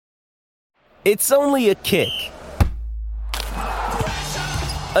It's only a kick,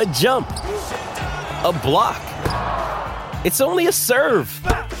 a jump, a block. It's only a serve.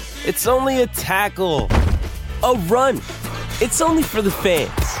 It's only a tackle, a run. It's only for the fans.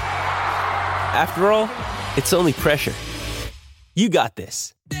 After all, it's only pressure. You got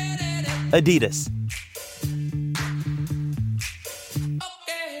this. Adidas.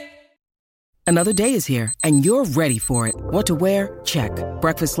 Another day is here, and you're ready for it. What to wear? Check.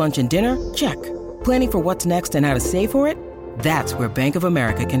 Breakfast, lunch, and dinner? Check. Planning for what's next and how to save for it? That's where Bank of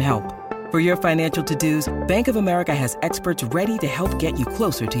America can help. For your financial to-dos, Bank of America has experts ready to help get you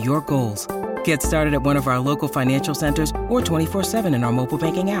closer to your goals. Get started at one of our local financial centers or 24/7 in our mobile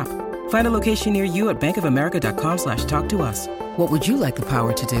banking app. Find a location near you at bankofamerica.com/talktous. What would you like the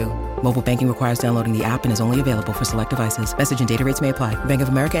power to do? Mobile banking requires downloading the app and is only available for select devices. Message and data rates may apply. Bank of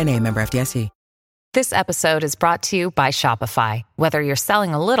America N.A., member FDIC. This episode is brought to you by Shopify. Whether you're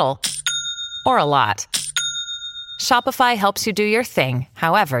selling a little or a lot, Shopify helps you do your thing,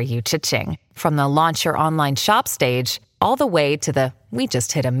 however you cha-ching. From the launch your online shop stage, all the way to the we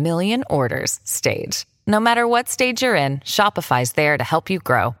just hit 1 million orders stage. No matter what stage you're in, Shopify's there to help you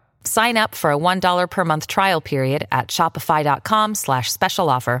grow. Sign up for a $1 per month trial period at shopify.com/special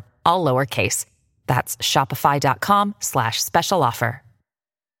offer, all lowercase. That's shopify.com/special offer.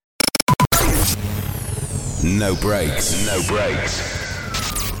 No breaks. No breaks.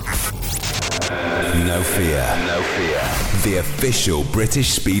 No fear. No fear. The official British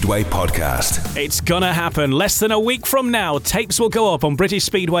Speedway podcast. It's gonna happen. Less than a week from now, tapes will go up on British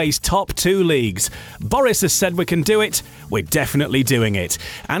Speedway's top 2 leagues. Boris has said we can do it. We're definitely doing it.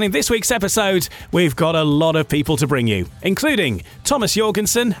 And in this week's episode, we've got a lot of people to bring you, including Thomas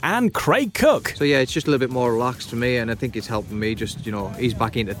Jorgensen and Craig Cook. So yeah, it's just a little bit more relaxed for me, and I think it's helping me just, ease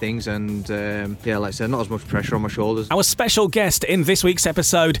back into things, and like I said, not as much pressure on my shoulders. Our special guest in this week's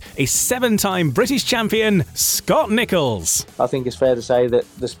episode is 7-time British champion Scott Nicholls. I think it's fair to say that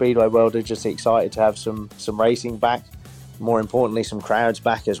the Speedway world are just excited to have some racing back. More importantly, some crowds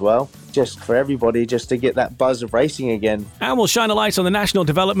back as well. Just for everybody, just to get that buzz of racing again. And we'll shine a light on the National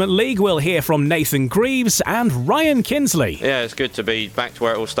Development League. We'll hear from Nathan Greaves and Ryan Kinsley. Yeah, it's good to be back to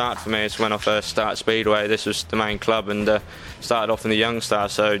where it all started for me. It's when I first started Speedway. This was the main club, and started off in the Young Star.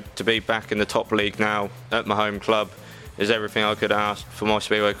 So to be back in the top league now at my home club is everything I could ask for my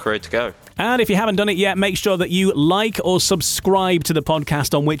Speedway career to go. And if you haven't done it yet, make sure that you like or subscribe to the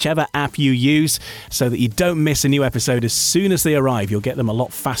podcast on whichever app you use so that you don't miss a new episode as soon as they arrive. You'll get them a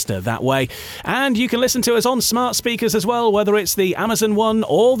lot faster that way. And you can listen to us on smart speakers as well, whether it's the Amazon one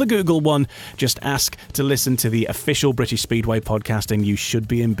or the Google one. Just ask to listen to the official British Speedway podcast and you should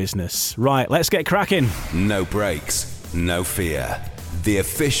be in business. Right, let's get cracking. No breaks, no fear. The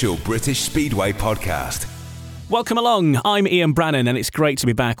official British Speedway podcast. Welcome along, I'm Ian Brannan and it's great to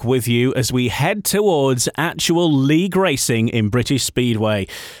be back with you as we head towards actual league racing in British Speedway.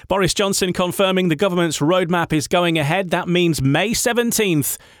 Boris Johnson confirming the government's roadmap is going ahead. That means May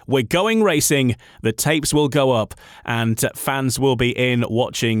 17th, we're going racing, the tapes will go up and fans will be in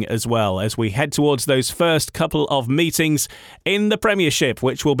watching as well as we head towards those first couple of meetings in the Premiership,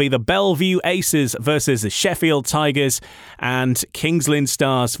 which will be the Bellevue Aces versus the Sheffield Tigers and Kings Lynn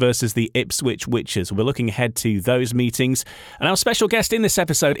Stars versus the Ipswich Witches. We're looking ahead to those meetings. And our special guest in this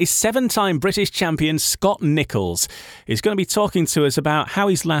episode is 7-time British champion Scott Nicholls. He's going to be talking to us about how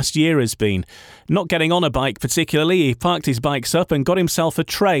his last year has been. Not getting on a bike particularly, he parked his bikes up and got himself a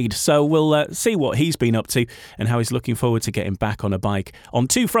trade. So we'll see what he's been up to and how he's looking forward to getting back on a bike. On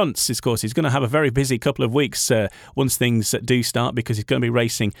 2 fronts, of course, he's going to have a very busy couple of weeks once things do start because he's going to be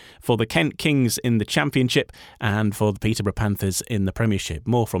racing for the Kent Kings in the Championship and for the Peterborough Panthers in the Premiership.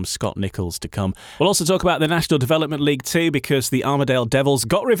 More from Scott Nicholls to come. We'll also talk about the National Development League too because the Armadale Devils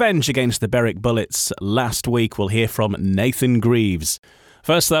got revenge against the Berwick Bullets last week. We'll hear from Nathan Greaves.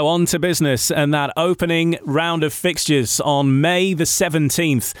 First, though, on to business and that opening round of fixtures on May the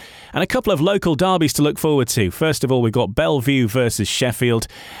 17th. And a couple of local derbies to look forward to. First of all, we've got Bellevue versus Sheffield.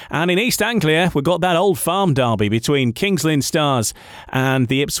 And in East Anglia, we've got that old farm derby between Kings Lynn Stars and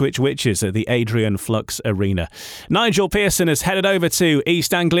the Ipswich Witches at the Adrian Flux Arena. Nigel Pearson has headed over to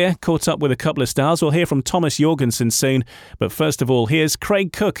East Anglia, caught up with a couple of stars. We'll hear from Thomas Jorgensen soon. But first of all, here's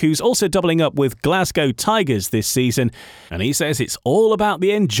Craig Cook, who's also doubling up with Glasgow Tigers this season. And he says it's all about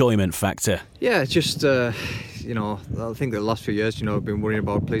the enjoyment factor. Yeah, it's just, I think the last few years, I've been worrying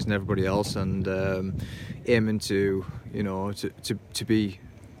about pleasing everybody else and aiming to be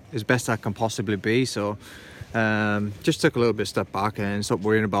as best I can possibly be. So just took a little bit of step back and stopped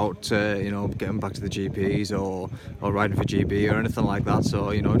worrying about, getting back to the GPs or riding for GB or anything like that.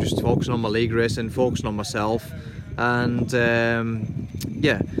 So, just focusing on my league racing, focusing on myself and,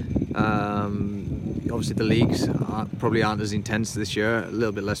 Obviously the leagues probably aren't as intense this year, a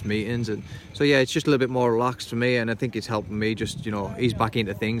little bit less meetings, and so yeah, it's just a little bit more relaxed for me, and I think it's helping me just ease back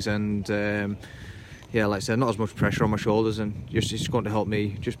into things, and yeah, like I said, not as much pressure on my shoulders, and it's going to help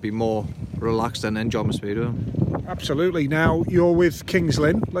me just be more relaxed and enjoy my speedway. Absolutely. Now you're with Kings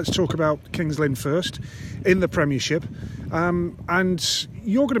Lynn. Let's talk about Kings Lynn first in the Premiership, and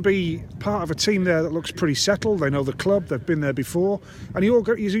you're going to be part of a team there that looks pretty settled. They know the club, they've been there before, and you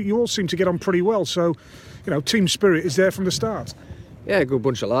all seem to get on pretty well. So, team spirit is there from the start. Yeah, a good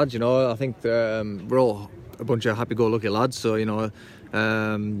bunch of lads. I think we're all a bunch of happy-go-lucky lads. So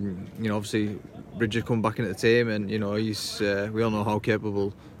obviously Bridget's come back into the team, and he's we all know how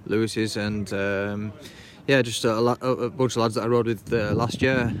capable Lewis is, and yeah, just a bunch of lads that I rode with last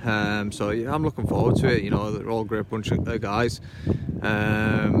year. So yeah, I'm looking forward to it. They're all a great bunch of guys.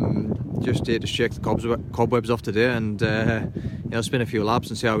 Just here to shake the cobwebs off today, and spin a few laps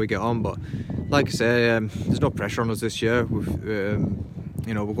and see how we get on. But like I say, there's no pressure on us this year. We're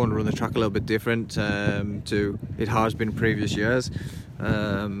going to run the track a little bit different to it has been in previous years.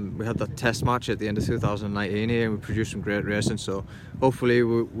 We had that test match at the end of 2019 here, and we produced some great racing, so hopefully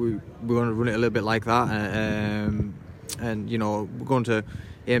we're going to run it a little bit like that, and we're going to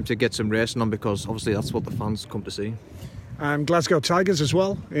aim to get some racing on, because obviously that's what the fans come to see. Glasgow Tigers as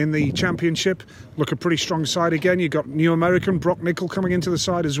well in the Championship look a pretty strong side again. You've got new American Brock Nickel coming into the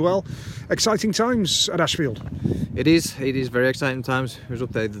side as well. Exciting times at Ashfield. It is very exciting times. I was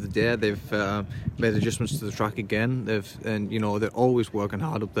up there the other day. They've made adjustments to the track again. They're always working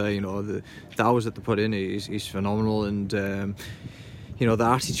hard up there. The hours that they put in is phenomenal, and the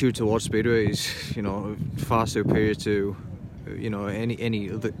attitude towards speedway is far superior to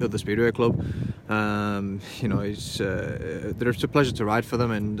any other speedway club. It's a pleasure to ride for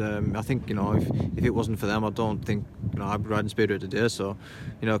them, and I think if it wasn't for them, I don't think I'd be riding speedway today. So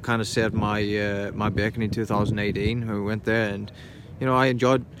kind of saved my bacon in 2018 when we went there, and I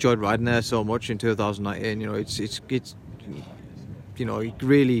enjoyed riding there so much in 2019. It's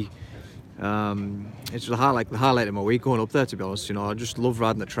really it's the highlight of my week going up there, to be honest. I just love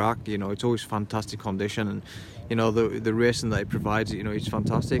riding the track. It's always fantastic condition, and the racing that it provides, it's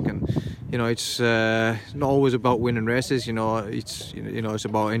fantastic, and it's not always about winning races. It's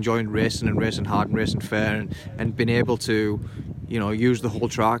about enjoying racing and racing hard and racing fair, and being able to use the whole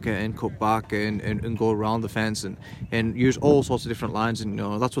track and cut back and go around the fence and use all sorts of different lines, and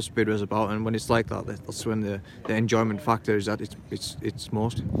that's what speedway is about. And when it's like that, that's when the enjoyment factor is at its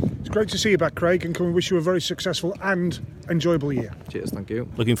most. It's great to see you back, Craig, and can we wish you a very successful and enjoyable year. Cheers, thank you.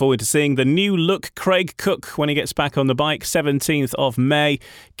 Looking forward to seeing the new look Craig Cook when he gets back on the bike. 17th of May,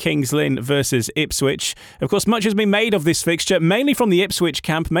 Kings Lynn versus Ipswich. Of course, much has been made of this fixture, mainly from the Ipswich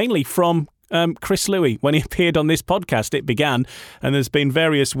camp, mainly from Chris Louis. When he appeared on this podcast, it began, and there's been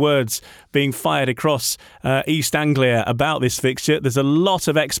various words being fired across East Anglia about this fixture. There's a lot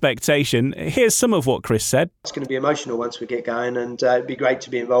of expectation. Here's some of what Chris said. It's going to be emotional once we get going, and it'd be great to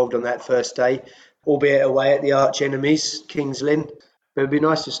be involved on that first day, albeit away at the arch enemies, Kings Lynn. But it'd be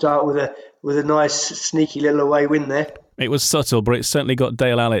nice to start with a nice sneaky little away win there. It was subtle, but it certainly got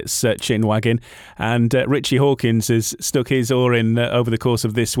Dale Allett's chin wagging, and Richie Hawkins has stuck his oar in over the course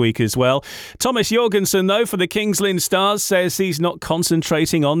of this week as well. Thomas Jorgensen, though, for the Kings Lynn Stars, says he's not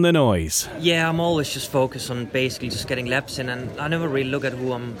concentrating on the noise. Yeah, I'm always just focused on basically just getting laps in, and I never really look at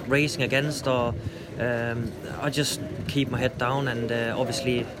who I'm racing against, or I just keep my head down, and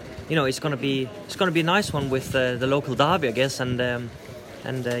obviously, it's gonna be a nice one with the local derby, I guess,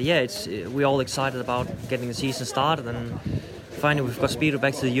 we're all excited about getting the season started, and finally we've got Speedway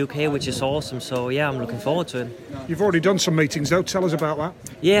back to the UK, which is awesome. So yeah, I'm looking forward to it. You've already done some meetings though. Tell us about that.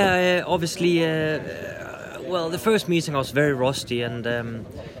 Yeah, obviously. Well, the first meeting I was very rusty, and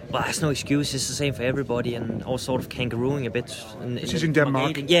well, there's no excuse. It's the same for everybody, and I was sort of kangarooing a bit. This is in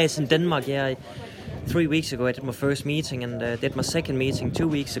Denmark. Yeah, it's in Denmark. Yeah, 3 weeks ago I did my first meeting, and did my second meeting 2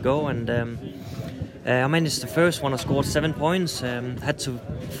 weeks ago, and. I managed the first one. I scored 7 points. Had to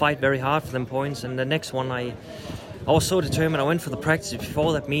fight very hard for them points. And the next one, I was so determined. I went for the practice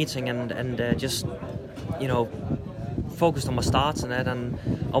before that meeting and just, focused on my starts and that. And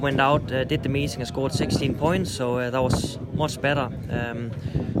I went out, did the meeting, and scored 16 points. So that was much better.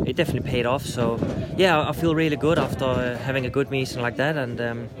 It definitely paid off. So yeah, I feel really good after having a good meeting like that. And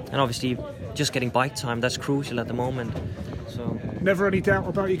obviously, just getting bike time. That's crucial at the moment. So. Never any doubt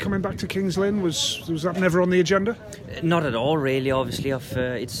about you coming back to Kings Lynn? Was that never on the agenda? Not at all, really. Obviously,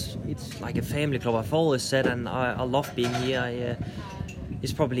 it's like a family club. I've always said, and I love being here.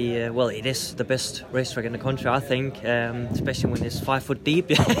 it's probably it is the best racetrack in the country, I think, especially when it's 5 foot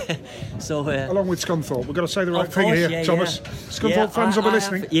deep. So along with Scunthorpe, we've got to say the right thing course, here, Thomas. Scunthorpe fans will be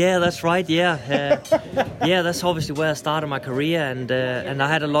listening. That's right. That's obviously where I started my career, and I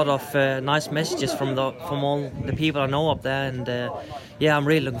had a lot of nice messages from all the people I know up there, and I'm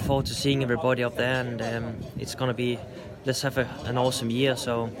really looking forward to seeing everybody up there, and it's going to be, let's have an awesome year.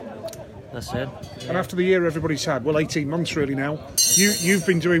 So. That's it. And after the year everybody's had, 18 months really now, you've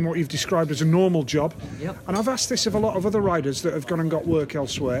been doing what you've described as a normal job. Yep. And I've asked this of a lot of other riders that have gone and got work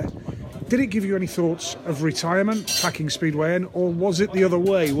elsewhere. Did it give you any thoughts of retirement, packing Speedway in, or was it the other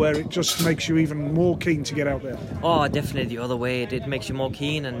way where it just makes you even more keen to get out there? Oh, definitely the other way. It makes you more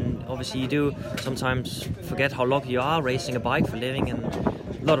keen, and obviously you do sometimes forget how lucky you are racing a bike for a living, and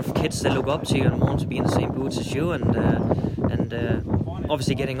a lot of kids, they look up to you and want to be in the same boots as you, and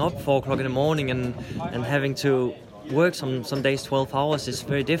obviously getting up 4 o'clock in the morning and having to work some days 12 hours is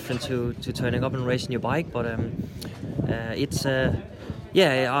very different to turning up and racing your bike, but I'm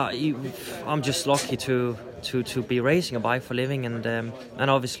just lucky to be racing a bike for a living, and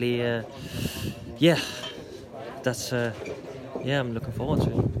obviously that's I'm looking forward to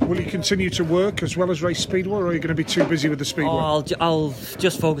it. Will you continue to work as well as race Speedway, or are you going to be too busy with the Speedway? I'll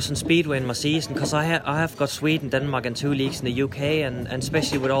just focus on Speedway in my season, because I have got Sweden, Denmark and 2 leagues in the UK, and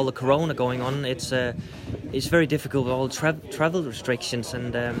especially with all the corona going on, it's very difficult with all travel restrictions,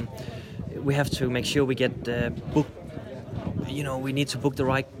 and we have to make sure we get booked. We need to book the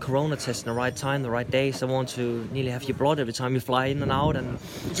right corona test in the right time, the right days. I want to nearly have your blood every time you fly in and out. And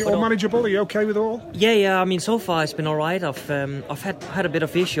is it all manageable? Are you okay with it all? Yeah. I mean, so far it's been all right. I've had a bit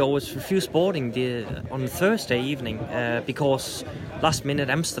of issue. I was refused boarding on Thursday evening because last minute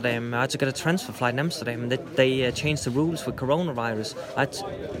Amsterdam, I had to get a transfer flight in Amsterdam. They changed the rules with coronavirus. I had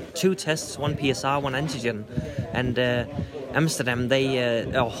 2 tests, 1 PCR, 1 antigen, and Amsterdam,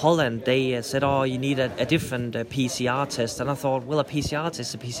 Holland, they said, you need a different PCR test. And I thought, a PCR test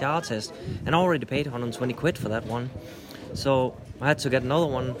is a PCR test. And I already paid 120 quid for that one. So I had to get another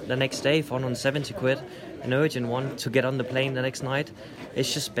one the next day for 170 quid, an urgent one, to get on the plane the next night.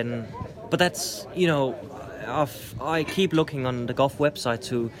 It's just been... But that's, I keep looking on the Gulf website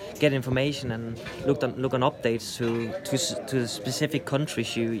to get information and look on updates to the specific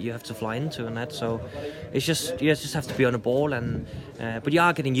countries you have to fly into and that. So it's just you just have to be on the ball, and but you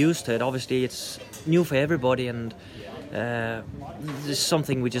are getting used to it. Obviously, it's new for everybody, and it's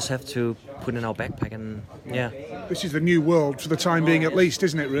something we just have to put in our backpack. And this is the new world for the time being, at least,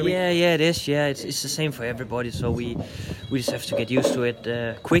 isn't it? Really? Yeah, it is. Yeah, it's the same for everybody. So we just have to get used to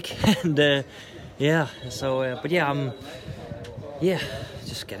it quick and. I'm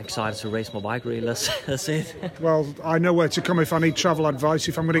just getting excited to race my bike, really. That's it. Well, I know where to come if I need travel advice,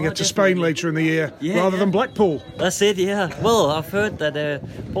 if I'm going to get to Spain later in the year, rather than Blackpool. That's it, yeah. Well, I've heard that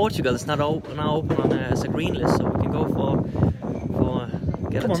Portugal is now open on as a green list, so we can go for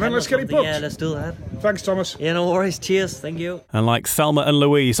come on then, let's get it booked. Yeah, let's do that. Thanks, Thomas. Yeah, no worries. Cheers. Thank you. And like Thelma and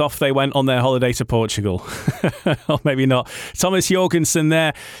Louise, off they went on their holiday to Portugal. Or maybe not. Thomas Jorgensen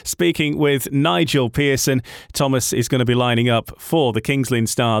there, speaking with Nigel Pearson. Thomas is going to be lining up for the Kings Lynn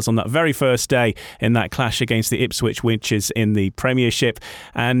Stars on that very first day in that clash against the Ipswich Witches in the Premiership.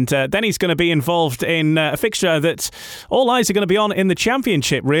 And then he's going to be involved in a fixture that all eyes are going to be on in the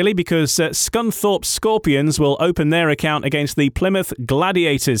Championship, really, because Scunthorpe Scorpions will open their account against the Plymouth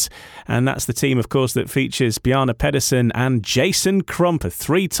Gladiators. And that's the team, of course, that features Bjarne Pedersen and Jason Crump, a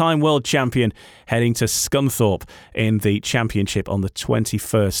 3-time world champion, heading to Scunthorpe in the Championship on the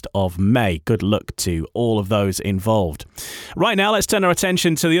 21st of May. Good luck to all of those involved. Right now, let's turn our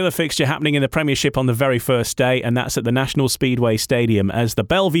attention to the other fixture happening in the Premiership on the very first day, and that's at the National Speedway Stadium as the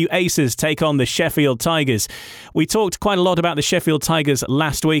Bellevue Aces take on the Sheffield Tigers. We talked quite a lot about the Sheffield Tigers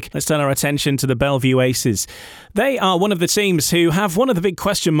last week. Let's turn our attention to the Bellevue Aces. They are one of the teams who have one of the big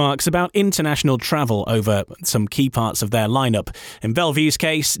question marks about international travel over some key parts of their lineup. In Bellevue's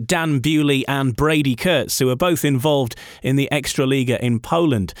case, Dan Bewley and Brady Kurtz, who are both involved in the Extraliga in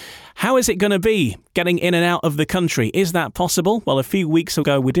Poland. How is it going to be getting in and out of the country? Is that possible? Well, a few weeks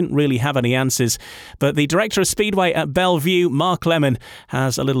ago, we didn't really have any answers, but the director of Speedway at Bellevue, Mark Lemon,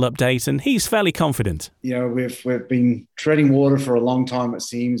 has a little update, and he's fairly confident. We've been treading water for a long time, it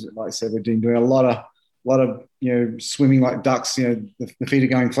seems. Like I said, we've been doing a lot of swimming like ducks. The feet are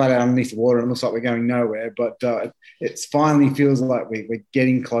going flat out underneath the water, and it looks like we're going nowhere. But it finally feels like we're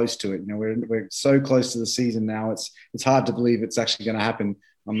getting close to it. We're so close to the season now. It's hard to believe it's actually going to happen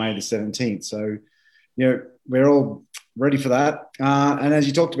on May the 17th. So, we're all ready for that. And as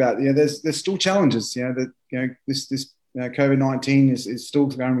you talked about, there's still challenges. This COVID-19 is still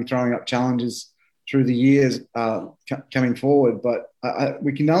going to be throwing up challenges through the years coming forward. But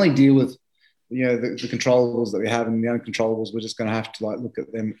we can only deal with the controllables that we have, and the uncontrollables we're just going to have to look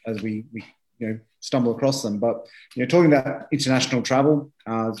at them as we stumble across them. But talking about international travel,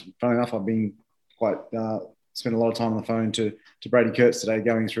 funny enough, I've been spent a lot of time on the phone to Brady Kurtz today,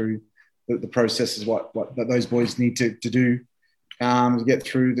 going through the processes what those boys need to do to get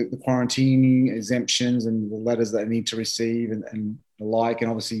through the quarantining exemptions and the letters that they need to receive and the like, and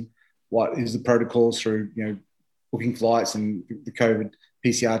obviously what is the protocols through booking flights and the COVID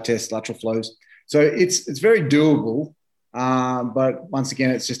PCR tests, lateral flows. So it's very doable, but once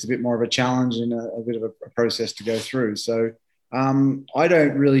again, it's just a bit more of a challenge and a bit of a process to go through. So I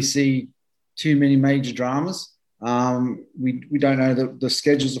don't really see too many major dramas. We don't know the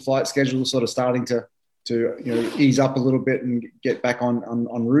schedules, the flight schedules, sort of starting to ease up a little bit and get back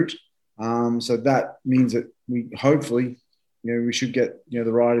on route. So that means that we hopefully we should get the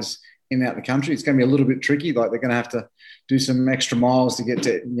riders in out the country. It's going to be a little bit tricky. Like, they're going to have to do some extra miles to get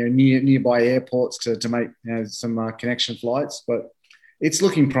to nearby airports to make some connection flights. But it's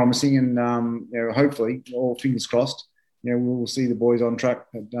looking promising, and hopefully, all fingers crossed, we'll see the boys on track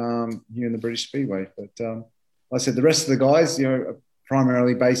here in the British Speedway. But like I said, the rest of the guys, are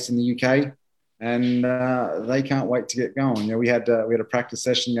primarily based in the UK, and they can't wait to get going. We had a practice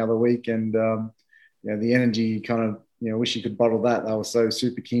session the other week, and the energy kind of, wish you could bottle that. They were so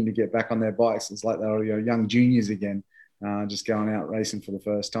super keen to get back on their bikes. It's like they were young juniors again, just going out racing for the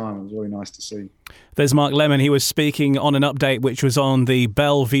first time. It was really nice to see. There's Mark Lemon. He was speaking on an update which was on the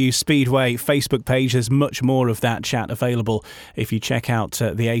Bellevue Speedway Facebook page. There's much more of that chat available if you check out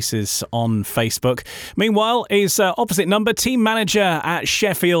the Aces on Facebook. Meanwhile, his opposite number, team manager at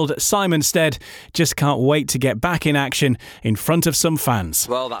Sheffield, Simon Stead, just can't wait to get back in action in front of some fans.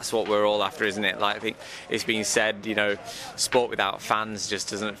 Well, that's what we're all after, isn't it? Like, I think it's been said, sport without fans just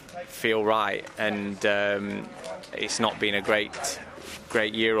doesn't feel right, and it's not been a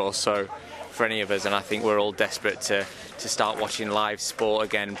great year or so for any of us, and I think we're all desperate to start watching live sport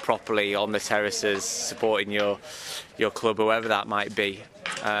again properly on the terraces, supporting your club, whoever that might be.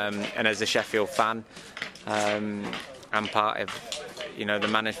 And as a Sheffield fan, I'm part of the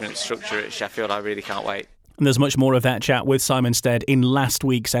management structure at Sheffield. I really can't wait. And there's much more of that chat with Simon Stead in last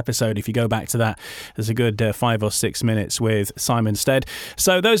week's episode. If you go back to that, there's a good 5 or 6 minutes with Simon Stead.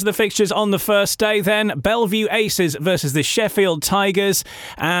 So those are the fixtures on the first day then. Bellevue Aces versus the Sheffield Tigers.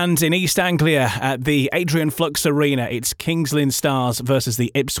 And in East Anglia at the Adrian Flux Arena, it's Kings Lynn Stars versus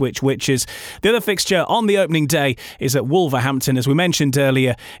the Ipswich Witches. The other fixture on the opening day is at Wolverhampton. As we mentioned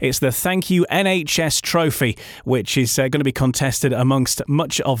earlier, it's the Thank You NHS Trophy, which is going to be contested amongst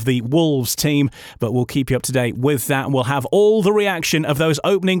much of the Wolves team. But we'll keep you up to date with that. We'll have all the reaction of those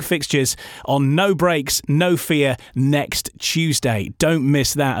opening fixtures on No Breaks, No Fear next Tuesday. Don't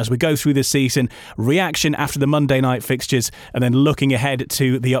miss that as we go through the season. Reaction after the Monday night fixtures, and then looking ahead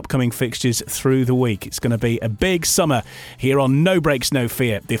to the upcoming fixtures through the week. It's going to be a big summer here on No Breaks, No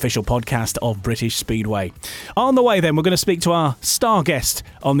Fear, the official podcast of British Speedway. On the way then, we're going to speak to our star guest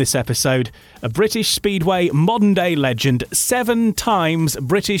on this episode, a British Speedway modern day legend, 7 times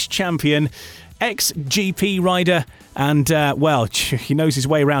British champion, ex-GP rider, and, he knows his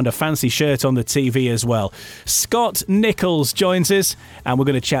way around a fancy shirt on the TV as well. Scott Nicholls joins us, and we're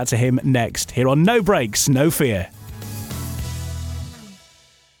going to chat to him next, here on No Breaks, No Fear.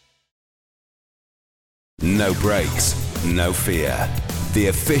 No Breaks, No Fear, the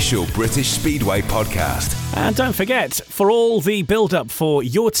official British Speedway podcast. And don't forget, for all the build-up for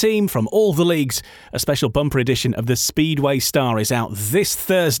your team from all the leagues, a special bumper edition of the Speedway Star is out this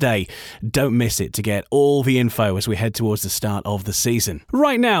Thursday. Don't miss it to get all the info as we head towards the start of the season.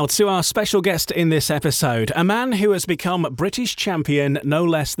 Right now, to our special guest in this episode, a man who has become British champion no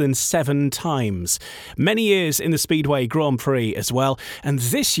less than 7 times. Many years in the Speedway Grand Prix as well, and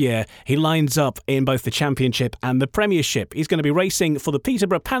this year he lines up in both the Championship and the Premiership. He's going to be racing for the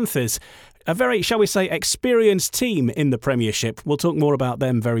Peterborough Panthers, a very, shall we say, experienced team in the Premiership. We'll talk more about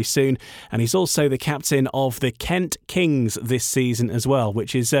them very soon. And he's also the captain of the Kent Kings this season as well,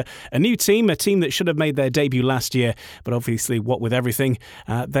 which is a new team, a team that should have made their debut last year. But obviously, what with everything,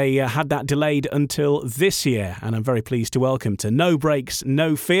 they had that delayed until this year. And I'm very pleased to welcome to No Breaks,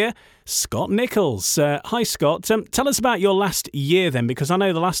 No Fear, Scott Nicholls. Hi, Scott. Tell us about your last year then, because I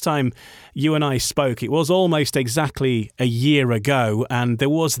know the last time you and I spoke, it was almost exactly a year ago, and there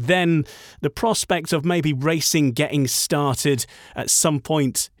was then the prospect of maybe racing getting started at some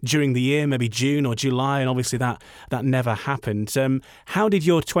point during the year, maybe June or July, and obviously that never happened. How did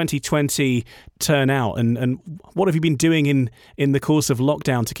your 2020 turn out, and what have you been doing in the course of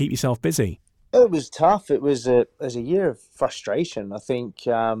lockdown to keep yourself busy? It was tough. It was a year of frustration. I think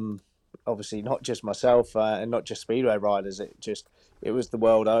obviously not just myself and not just speedway riders. It was the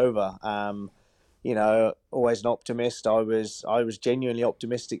world over. Always an optimist. I was genuinely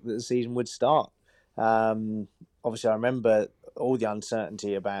optimistic that the season would start. Obviously, I remember all the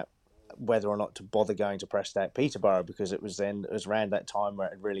uncertainty about whether or not to bother going to press day at Peterborough, because it was around that time where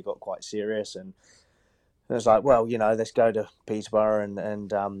it had really got quite serious, and it was like, well, let's go to Peterborough and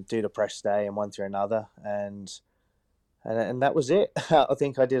do the press day and one through another, and that was it. I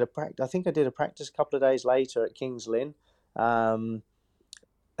think I did a practice a couple of days later at Kings Lynn, and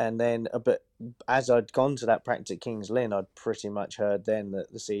then but as I'd gone to that practice at Kings Lynn, I'd pretty much heard then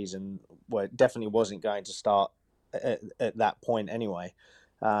that the season definitely wasn't going to start at that point anyway.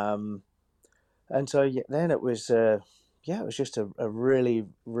 And so then it was it was just a really,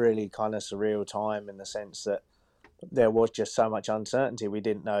 really kind of surreal time, in the sense that there was just so much uncertainty. We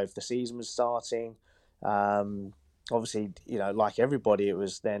didn't know if the season was starting. Obviously, like everybody, it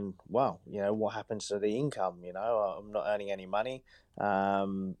was then, well, what happens to the income? I'm not earning any money.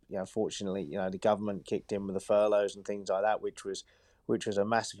 Fortunately, the government kicked in with the furloughs and things like that, which was a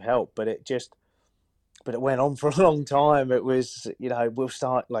massive help. But it went on for a long time. It was, we'll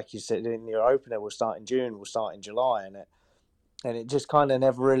start, like you said in your opener, we'll start in June, we'll start in July, and it just kind of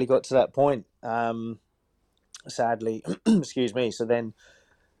never really got to that point, sadly. Excuse me. So then,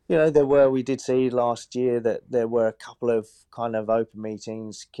 we did see last year that there were a couple of kind of open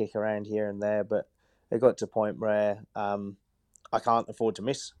meetings kick around here and there, but it got to a point where I can't afford to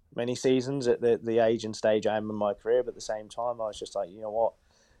miss many seasons at the age and stage I am in my career. But at the same time, I was just like, you know what?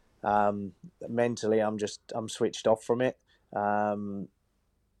 Mentally, I'm switched off from it, and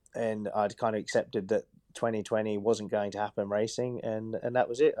I'd kind of accepted that 2020 wasn't going to happen racing, and that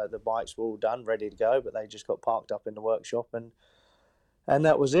was it. The bikes were all done, ready to go, but they just got parked up in the workshop, and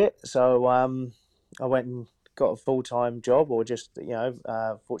that was it. So I went and got a full-time job, or just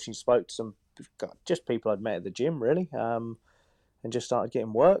fortunately spoke to some just people I'd met at the gym, really, and just started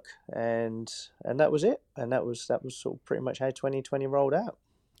getting work, and that was it. And that was sort of pretty much how 2020 rolled out.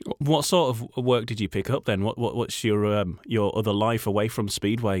 What sort of work did you pick up then? What's your other life away from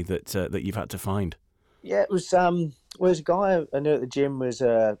Speedway that you've had to find? Yeah, it was a guy I knew at the gym, was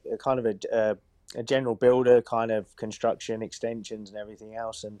a kind of a general builder, kind of construction, extensions and everything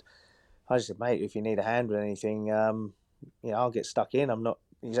else. And I just said, mate, if you need a hand with anything, I'll get stuck in. I'm not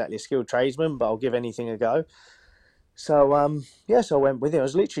exactly a skilled tradesman, but I'll give anything a go. So so I went with it. I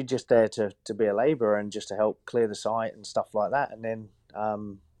was literally just there to be a labourer and just to help clear the site and stuff like that. And then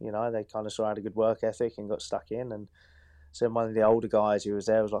they kind of saw I had a good work ethic and got stuck in. And so one of the older guys who was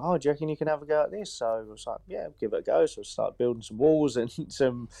there was like, "Oh, do you reckon you can have a go at this?" So I was like, "Yeah, give it a go." So I started building some walls and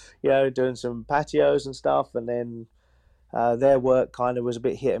some, doing some patios and stuff. And then their work kind of was a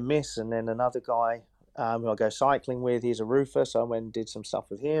bit hit and miss. And then another guy who I go cycling with, he's a roofer, so I went and did some stuff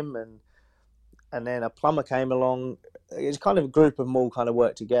with him. And then a plumber came along. It's kind of a group of them all kind of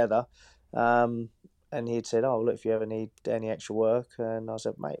worked together. And he'd said, "Oh, look, if you ever need any extra work." And I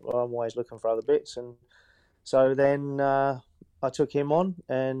said, "Mate, well, I'm always looking for other bits." And so then I took him on,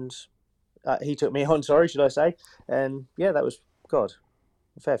 and he took me on, sorry, should I say. And yeah, that was, a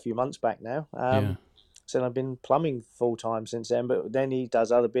fair few months back now. So I've been plumbing full time since then, but then he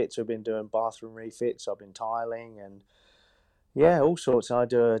does other bits. We've been doing bathroom refits, I've been tiling, and all sorts. I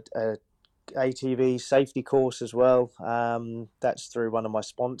do a ATV safety course as well. That's through one of my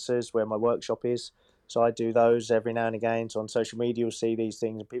sponsors where my workshop is. So I do those every now and again. So on social media, you'll see these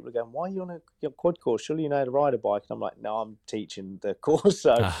things, and people are going, "Why are you on a quad course? Surely you know how to ride a bike." And I'm like, "No, I'm teaching the course."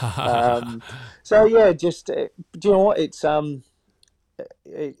 So, just do you know what? It's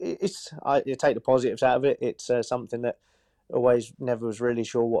I take the positives out of it. It's something that always never was really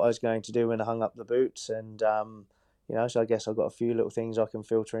sure what I was going to do when I hung up the boots, and so I guess I've got a few little things I can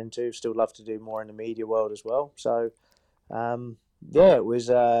filter into. Still love to do more in the media world as well. So, it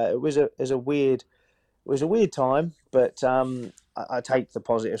was a weird time, but I take the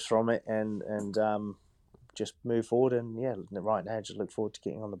positives from it and just move forward. And right now, just look forward to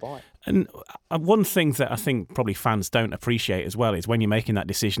getting on the bike. And one thing that I think probably fans don't appreciate as well is when you're making that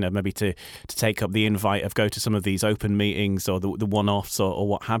decision of maybe to take up the invite of go to some of these open meetings or the one-offs or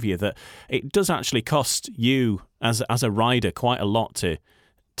what have you, that it does actually cost you as a rider quite a lot to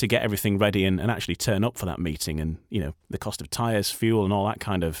get everything ready and actually turn up for that meeting, and the cost of tyres, fuel and all that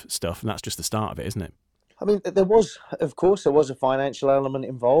kind of stuff. And that's just the start of it, isn't it? I mean, there was a financial element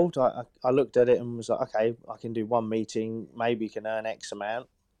involved. I looked at it and was like, okay, I can do one meeting, maybe can earn X amount,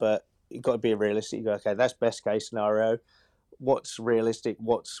 but you've got to be realistic. You go, okay, that's best case scenario. What's realistic?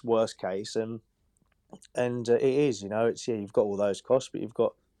 What's worst case? And it is, it's you've got all those costs, but you've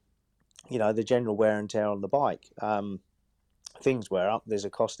got, the general wear and tear on the bike. things were up. There's a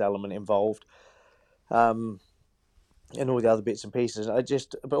cost element involved, and all the other bits and pieces.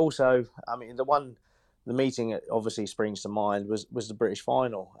 But also, I mean, the meeting that obviously springs to mind was the British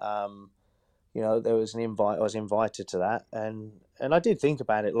final. There was an invite. I was invited to that, and I did think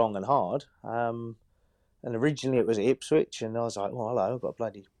about it long and hard. And originally it was at Ipswich, and I was like, well, hello, I've got a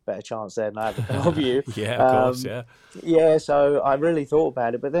bloody better chance there than I have of you. Yeah, of course, yeah. Yeah, so I really thought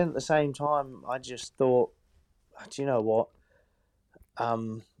about it. But then at the same time, I just thought, do you know what?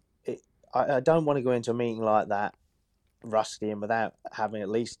 I don't want to go into a meeting like that rusty and without having at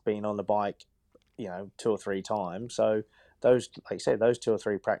least been on the bike, 2 or 3 times. So those, like I said, those 2 or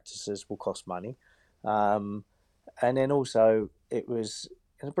 3 practices will cost money. And then also it was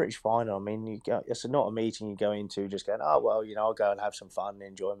in the British final. I mean, it's not a meeting you go into just going, oh, well, I'll go and have some fun and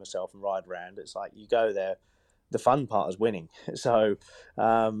enjoy myself and ride around. It's like you go there, the fun part is winning. So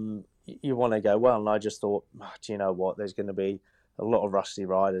you want to go well. And I just thought, do you know what? There's going to be a lot of rusty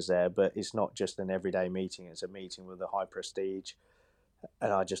riders there, but it's not just an everyday meeting. It's a meeting with a high prestige.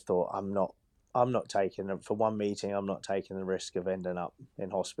 And I just thought, I'm not taking, for one meeting, I'm not taking the risk of ending up in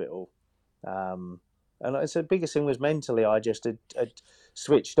hospital. And it's the biggest thing was mentally, I just had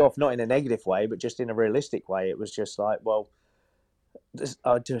switched off, not in a negative way, but just in a realistic way. It was just like, well,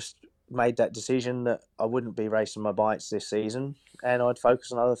 I just made that decision that I wouldn't be racing my bikes this season, and I'd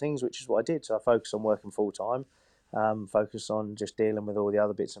focus on other things, which is what I did. So I focused on working full time, focused on just dealing with all the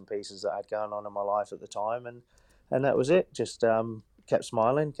other bits and pieces that I had going on in my life at the time, and that was it. Just kept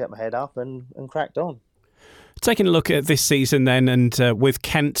smiling, kept my head up, and cracked on. Taking a look at this season then, and with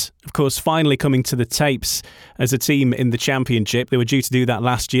Kent, of course, finally coming to the tapes as a team in the Championship. They were due to do that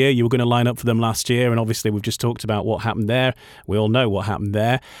last year. You were going to line up for them last year, and obviously we've just talked about what happened there. We all know what happened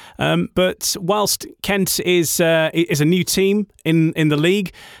there. But whilst Kent is a new team in the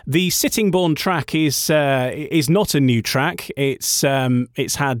league, the Sittingbourne track is not a new track. It's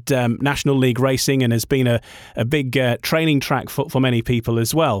had National League racing and has been a big training track for many people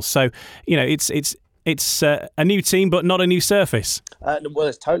as well. So, it's a new team, but not a new surface. Well,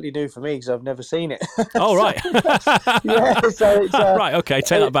 it's totally new for me because I've never seen it. Oh, right. Yeah, so it's right. Okay,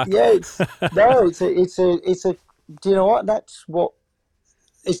 take that back. Yeah, it's a. Do you know what? That's what.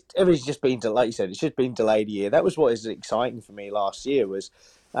 Everything's just been delayed. Like you said, it's just been delayed a year. That was what is exciting for me last year. Was,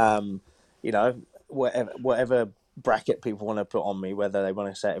 whatever bracket people want to put on me, whether they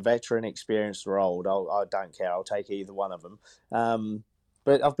want to say veteran, experienced, or old, I don't care. I'll take either one of them.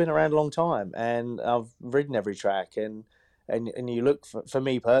 But I've been around a long time, and I've ridden every track, and you look for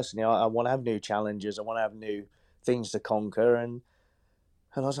me personally. I want to have new challenges. I want to have new things to conquer, and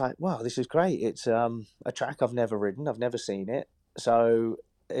I was like, wow, this is great. It's a track I've never ridden. I've never seen it, so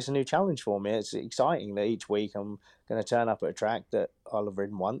it's a new challenge for me. It's exciting that each week I'm going to turn up at a track that I'll have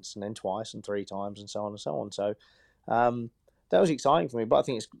ridden once, and then twice, and 3 times, and so on and so on. So that was exciting for me. But I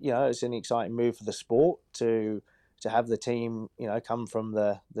think it's an exciting move for the sport to have the team, come from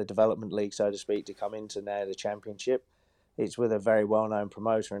the development league, so to speak, to come into now the Championship. It's with a very well-known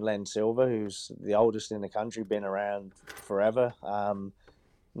promoter in Len Silver, who's the oldest in the country, been around forever,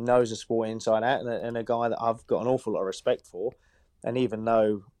 knows the sport inside out, and a guy that I've got an awful lot of respect for. And even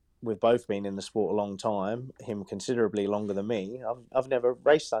though we've both been in the sport a long time, him considerably longer than me, I've never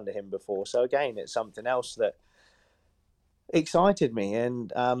raced under him before. So again, it's something else that excited me.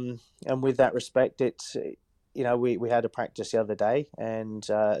 And with that respect, it's... we had a practice the other day, and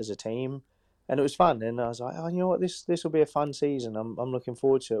as a team, and it was fun. And I was like, oh, you know what, this will be a fun season. I'm looking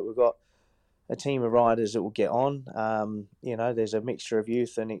forward to it. We've got a team of riders that will get on. There's a mixture of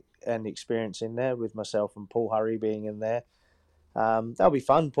youth and experience in there, with myself and Paul Hurry being in there. That'll be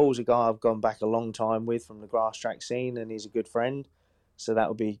fun. Paul's a guy I've gone back a long time with from the grass track scene, and he's a good friend. So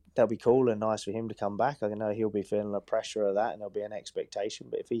that'll be cool and nice for him to come back. I know he'll be feeling the pressure of that, and there'll be an expectation.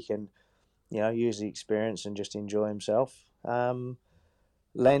 But if he can, use the experience and just enjoy himself.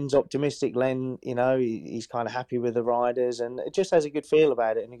 Len's optimistic. Len, he's kind of happy with the riders, and it just has a good feel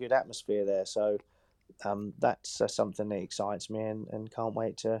about it and a good atmosphere there. So that's something that excites me, and can't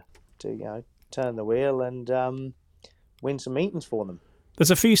wait to turn the wheel and win some meetings for them. There's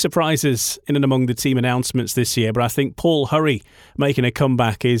a few surprises in and among the team announcements this year, but I think Paul Hurry making a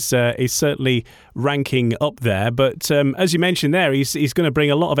comeback is certainly ranking up there. But as you mentioned there, he's going to bring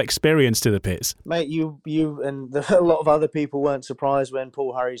a lot of experience to the pits. Mate, you and a lot of other people weren't surprised when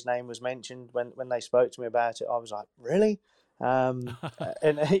Paul Hurry's name was mentioned when they spoke to me about it. I was like, really? And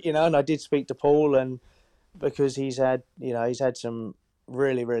I did speak to Paul, and because he's had some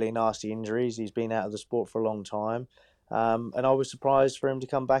really, really nasty injuries. He's been out of the sport for a long time. And I was surprised for him to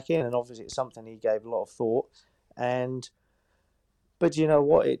come back in, and obviously it's something he gave a lot of thought. And But you know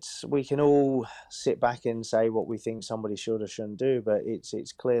what? We can all sit back and say what we think somebody should or shouldn't do, but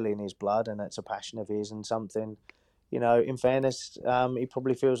it's clearly in his blood, and it's a passion of his, and something. You know, in fairness, he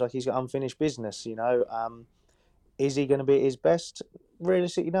probably feels like he's got unfinished business. You know, is he going to be at his best?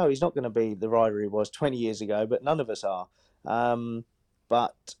 Realistically, no, he's not going to be the rider he was 20 years ago, but none of us are.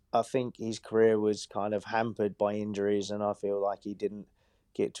 But I think his career was kind of hampered by injuries, and I feel like he didn't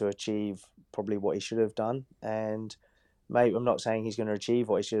get to achieve probably what he should have done. And maybe I'm not saying he's going to achieve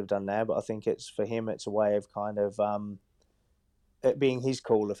what he should have done now, but I think it's for him, it's a way of kind of it being his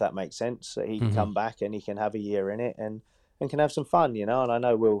call, if that makes sense. That he can come back and he can have a year in it and can have some fun, you know. And I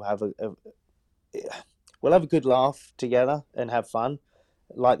know we'll have a good laugh together and have fun,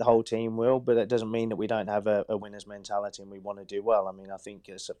 like the whole team will. But it doesn't mean that we don't have a winner's mentality and we want to do well. I mean, I think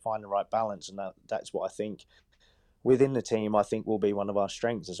it's find the right balance, and that's what I think within the team. I think will be one of our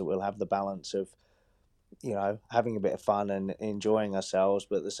strengths, is that we'll have the balance of, you know, having a bit of fun and enjoying ourselves,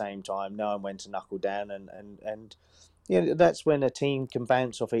 but at the same time knowing when to knuckle down and you know, that's when a team can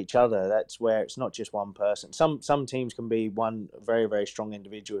bounce off each other. That's where it's not just one person. Some teams can be one very, very strong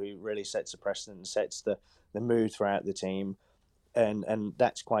individual who really sets the precedent and sets the mood throughout the team, and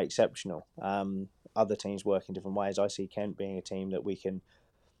that's quite exceptional. Other teams work in different ways. I see Kent being a team that we can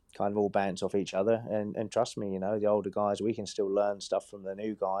kind of all bounce off each other, and trust me, you know, the older guys, we can still learn stuff from the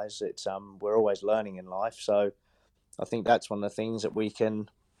new guys. It's we're always learning in life, so I think that's one of the things that we can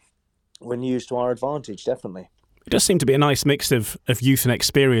use to our advantage, definitely. It does seem to be a nice mix of youth and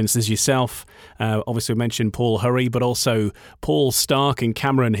experience as yourself. Obviously, we mentioned Paul Hurry, but also Paul Stark and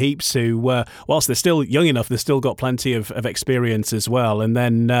Cameron Heaps, who, whilst they're still young enough, they've still got plenty of experience as well. And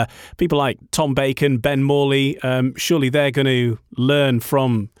then people like Tom Bacon, Ben Morley, surely they're going to learn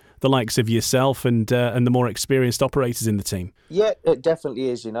from the likes of yourself and the more experienced operators in the team. Yeah, it definitely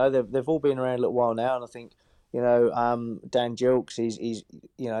is. You know, they've all been around a little while now, and I think, you know, Dan Gilks, he's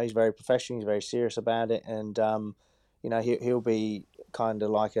you know, he's very professional, he's very serious about it, and you know, he'll be kind of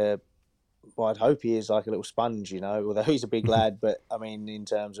like I'd hope he is like a little sponge, you know, although he's a big lad, but I mean, in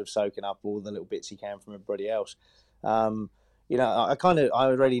terms of soaking up all the little bits he can from everybody else. You know, I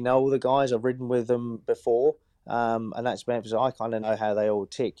already know all the guys, I've ridden with them before, and that's been, because I kind of know how they all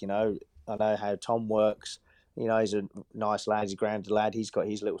tick, you know. I know how Tom works, you know, he's a nice lad, he's a grounded lad, he's got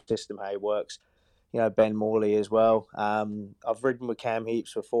his little system, how he works. You know, Ben Morley as well. I've ridden with Cam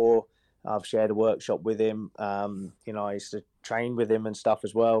Heaps before. I've shared a workshop with him. You know, I used to train with him and stuff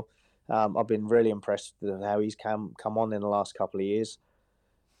as well. I've been really impressed with how he's come on in the last couple of years.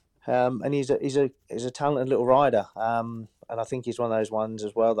 And he's a talented little rider. And I think he's one of those ones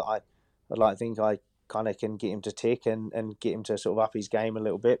as well that I'd like to think I kind of can get him to tick and get him to sort of up his game a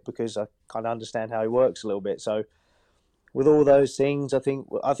little bit, because I kind of understand how he works a little bit. So with all those things, I think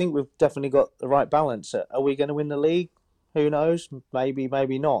we've definitely got the right balance. Are we going to win the league? Who knows? Maybe,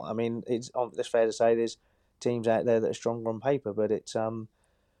 maybe not. I mean, it's fair to say there's teams out there that are stronger on paper, but it's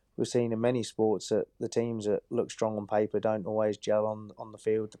we've seen in many sports that the teams that look strong on paper don't always gel on the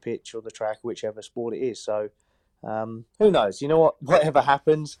field, the pitch, or the track, whichever sport it is. So who knows? You know what? Whatever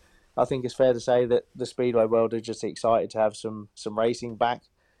happens, I think it's fair to say that the Speedway world are just excited to have some racing back.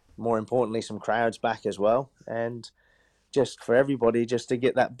 More importantly, some crowds back as well, and just for everybody, just to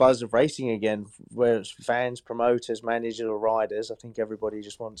get that buzz of racing again, whether it's fans, promoters, managers or riders. I think everybody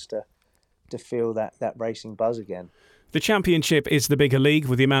just wants to feel that racing buzz again. The Championship is the bigger league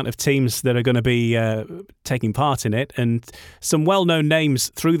with the amount of teams that are going to be taking part in it, and some well-known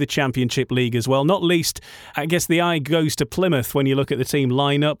names through the Championship League as well. Not least, I guess the eye goes to Plymouth when you look at the team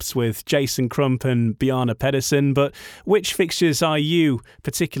lineups with Jason Crump and Bjarne Pedersen. But which fixtures are you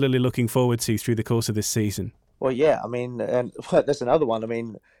particularly looking forward to through the course of this season? Well, yeah, I mean, and that's another one. I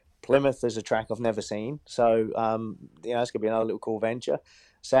mean, Plymouth is a track I've never seen, so you know, it's going to be another little cool venture.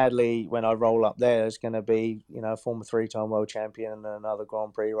 Sadly, when I roll up there, it's going to be, you know, a former 3-time world champion and another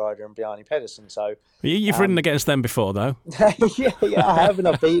Grand Prix rider in Bjarne Pedersen. So you've ridden against them before, though. yeah, I have, and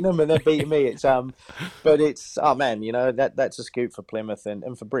I've beaten them, and they've beaten me. It's but it's, oh man, you know, that's a scoop for Plymouth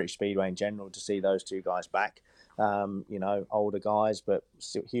and for British Speedway in general to see those two guys back. You know, older guys, but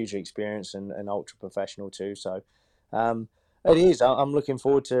still hugely experienced and ultra professional too. So it is. I'm looking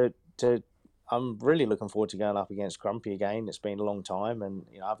forward to. I'm really looking forward to going up against Crumpy again. It's been a long time, and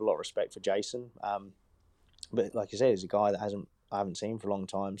you know, I have a lot of respect for Jason. But like I said, he's a guy that I haven't seen for a long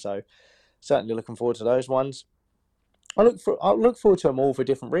time. So certainly looking forward to those ones. I look forward to them all for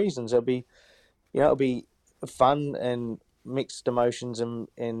different reasons. It'll be fun and mixed emotions and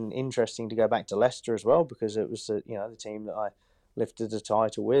interesting to go back to Leicester as well, because it was the team that I lifted the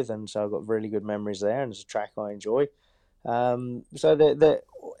title with, and so I've got really good memories there, and it's a track I enjoy. So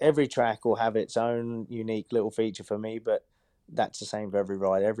every track will have its own unique little feature for me, but that's the same for every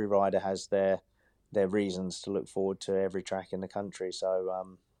rider. Every rider has their reasons to look forward to every track in the country.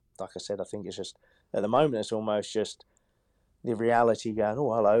 So, like I said, I think it's just, at the moment, it's almost just the reality going,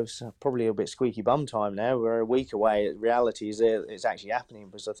 oh, hello, it's probably a bit squeaky bum time now. We're a week away. The reality is it's actually happening,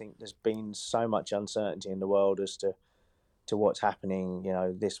 because I think there's been so much uncertainty in the world as to what's happening.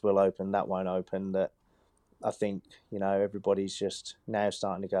 This will open, that won't open, that I think, everybody's just now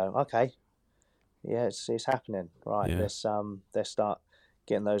starting to go, okay, yeah, it's happening. Right, yeah. Let's start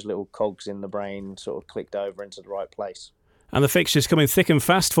getting those little cogs in the brain sort of clicked over into the right place. And the fixture's coming thick and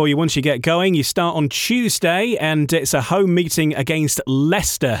fast for you once you get going. You start on Tuesday, and it's a home meeting against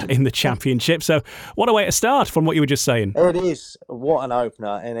Leicester in the Championship. So what a way to start from what you were just saying. It is. What an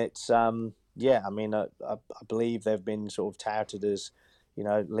opener. And it's, I believe they've been sort of touted as,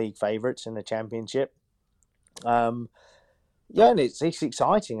 league favourites in the Championship. And it's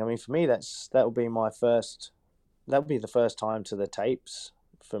exciting. I mean, for me, that'll be the first time to the tapes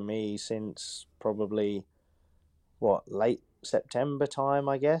for me since probably late September time,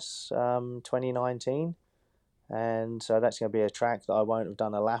 I guess, 2019. And so that's going to be a track that I won't have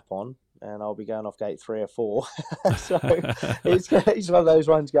done a lap on, and I'll be going off gate 3 or 4. So it's one of those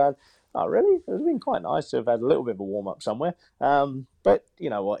ones going, oh, really? It would have been quite nice to have had a little bit of a warm-up somewhere. But you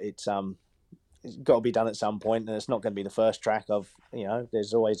know what? It's got to be done at some point, and it's not going to be the first track of,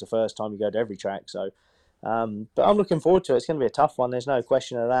 there's always the first time you go to every track. So, but I'm looking forward to it. It's going to be a tough one. There's no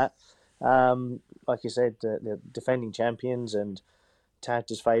question of that. Like you said, the defending champions and tagged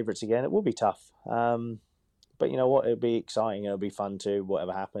as favourites again. It will be tough. But you know what? It'll be exciting. It'll be fun too.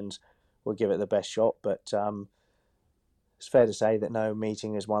 Whatever happens, we'll give it the best shot. But it's fair to say that no league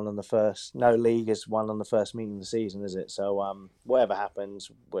is won on the first meeting of the season, is it? So whatever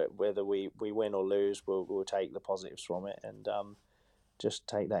happens, whether we win or lose, we'll take the positives from it and just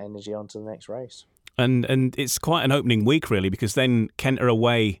take that energy on to the next race. And it's quite an opening week, really, because then Kent are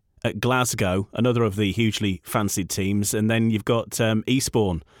away at Glasgow, another of the hugely fancied teams, and then you've got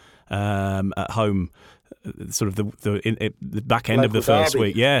Eastbourne at home, sort of the back end of the first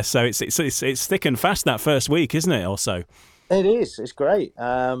week. Yeah, so it's thick and fast that first week, isn't it? Also, it is. It's great.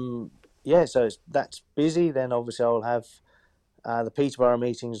 So that's busy. Then obviously I'll have the Peterborough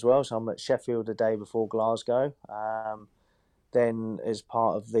meeting as well. So I'm at Sheffield the day before Glasgow. Then as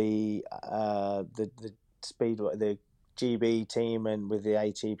part of the Speedway, the GB team, and with the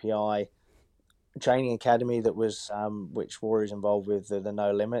ATPI training academy that was which Warrior's involved with, the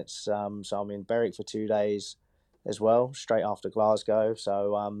No Limits. So I'm in Berwick for 2 days as well, straight after Glasgow.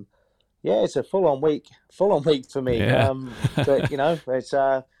 So it's a full on week for me. Yeah. But it's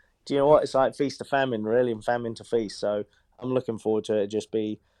do you know what, it's like feast to famine, really, and famine to feast. So I'm looking forward to it. Just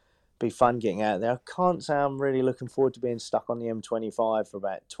be fun getting out there. I can't say I'm really looking forward to being stuck on the M25 for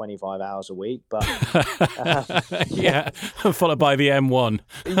about 25 hours a week, but yeah, followed by the M1.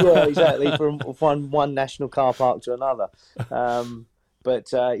 Yeah, exactly, from one national car park to another.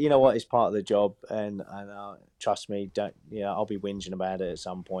 But you know what, it's part of the job, and trust me, I'll be whinging about it at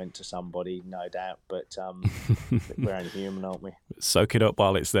some point to somebody, no doubt. But we're only human, aren't we? Soak it up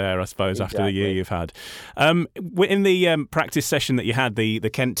while it's there, I suppose. Exactly. After the year you've had. In the practice session that you had, the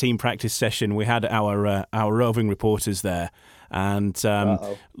Kent team practice session, we had our roving reporters there. And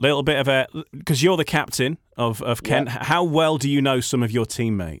little bit of because you're the captain of Kent. Yeah. How well do you know some of your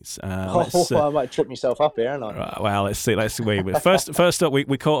teammates? I might trip myself up here, aren't I? Well, let's see. First up,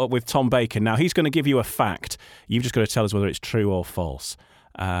 we caught up with Tom Bacon. Now he's going to give you a fact. You've just got to tell us whether it's true or false.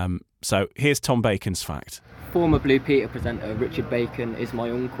 So here's Tom Bacon's fact. Former Blue Peter presenter Richard Bacon is my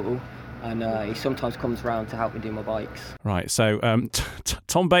uncle, and he sometimes comes round to help me do my bikes. Right, so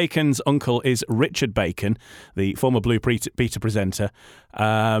Tom Bacon's uncle is Richard Bacon, the former Blue Peter presenter,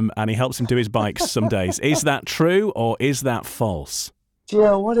 and he helps him do his bikes some days. Is that true or is that false? Do you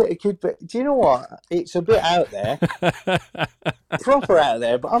know what it could be? Do you know what? It's a bit out there, proper out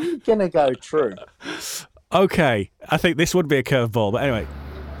there, but I'm going to go true. Okay, I think this would be a curveball, but anyway.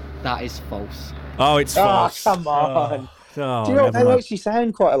 That is false. Oh, it's false. Oh, come on. Oh, do you know what, they actually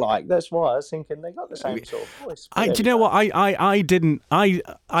sound quite alike? That's why I was thinking they got the same sort of voice. Do you know what? I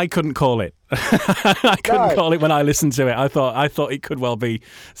couldn't call it. I couldn't call it when I listened to it. I thought it could well be.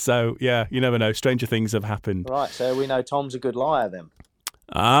 So yeah, you never know. Stranger things have happened. Right, so we know Tom's a good liar then.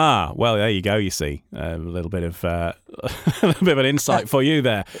 Ah, well, there you go. You see, a little bit of an insight for you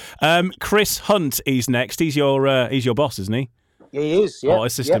there. Chris Hunt, he's next. He's your boss, isn't he? He is. Yeah. Or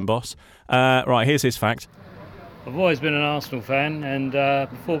assistant boss. Right, here's his fact. I've always been an Arsenal fan, and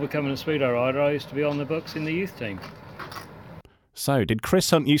before becoming a Speedo rider, I used to be on the books in the youth team. So, did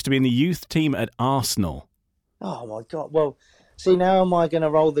Chris Hunt used to be in the youth team at Arsenal? Oh my God! Well, See, now am I going to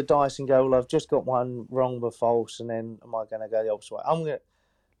roll the dice and go, well, I've just got one wrong but false, and then am I going to go the opposite way? I'm going to...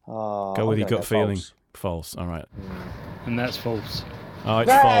 Go with your gut feeling. False. All right. And that's false. Oh,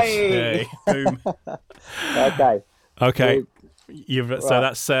 it's false. Yay. Boom. Okay. So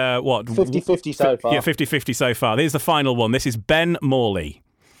that's what? 50-50 so far. Yeah, 50-50 so far. Here's the final one. This is Ben Morley.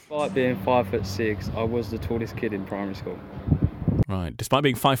 Despite being 5'6", I was the tallest kid in primary school. Right. Despite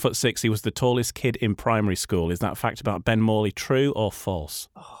being 5'6", he was the tallest kid in primary school. Is that fact about Ben Morley true or false?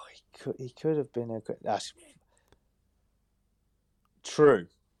 Oh, he could have been that's true.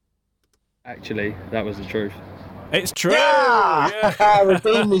 Actually, that was the truth. It's true. Yeah! I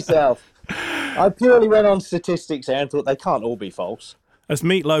redeemed myself. I purely went on statistics there and thought they can't all be false. As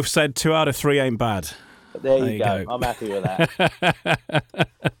Meatloaf said, 2 out of 3 ain't bad. But there you go. I'm happy with that.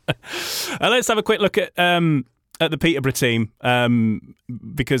 Let's have a quick look at the Peterborough team,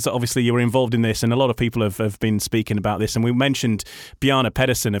 because obviously you were involved in this and a lot of people have been speaking about this. And we mentioned Bjarne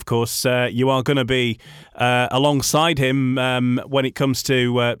Pedersen, of course. You are going to be alongside him when it comes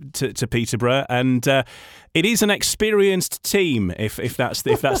to Peterborough. And it is an experienced team, if that's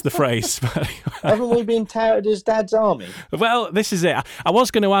the phrase. Haven't we been touted as Dad's Army? Well, this is it. I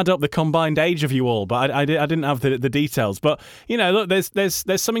was going to add up the combined age of you all, but I didn't have the details. But look,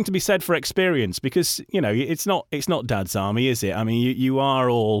 there's something to be said for experience, because it's not Dad's Army, is it? I mean, you are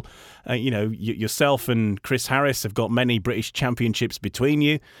all, yourself and Chris Harris have got many British championships between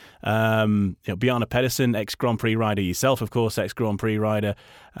you. Bjarne Pedersen, ex-Grand Prix rider, yourself, of course, ex-Grand Prix rider.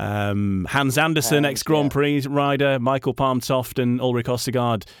 Hans Andersen, ex-Grand Prix rider. Michael Palmtoft and Ulrich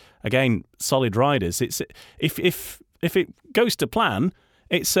Ostergaard, again, solid riders. It's if it goes to plan,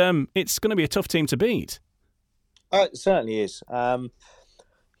 it's going to be a tough team to beat. It certainly is.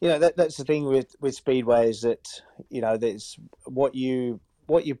 That's the thing with Speedway, is that that's what you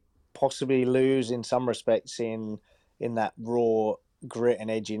possibly lose in some respects in that raw grit and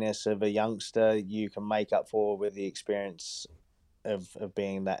edginess of a youngster, you can make up for with the experience of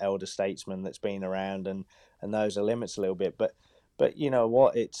being that elder statesman that's been around, and those are limits a little bit. But you know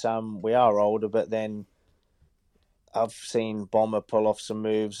what? It's we are older, but then I've seen Bomber pull off some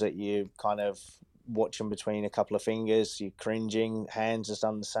moves that you kind of watch them between a couple of fingers. You're cringing. Hans has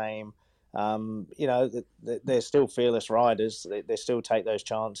done the same. They're still fearless riders. They still take those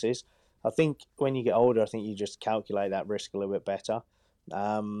chances. I think when you get older, I think you just calculate that risk a little bit better.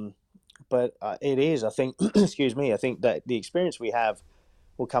 But it is, I think, excuse me, I think that the experience we have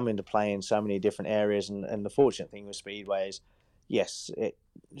will come into play in so many different areas. And the fortunate thing with Speedway is, yes, it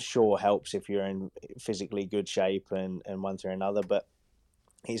sure helps if you're in physically good shape and one thing or another, but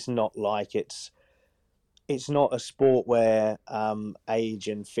it's not like it's not a sport where age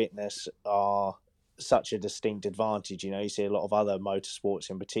and fitness are such a distinct advantage. You see a lot of other motorsports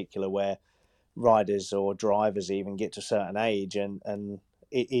in particular where riders or drivers even get to a certain age and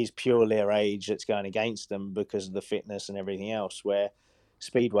it is purely their age that's going against them because of the fitness and everything else, where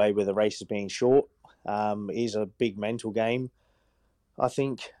Speedway, with the races being short, is a big mental game. I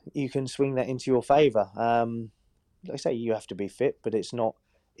think you can swing that into your favour. Like I say, you have to be fit, but it's not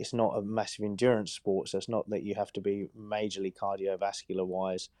a massive endurance sport, so it's not that you have to be majorly cardiovascular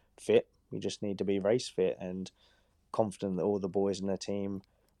wise fit. You just need to be race fit and confident that all the boys in the team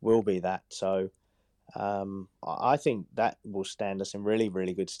will be that. So I think that will stand us in really,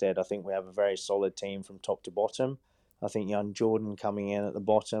 really good stead. I think we have a very solid team from top to bottom. I think young Jordan coming in at the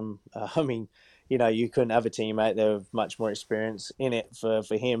bottom, you couldn't have a teammate there with much more experience in it for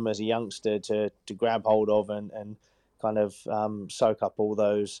him as a youngster to grab hold of and kind of soak up all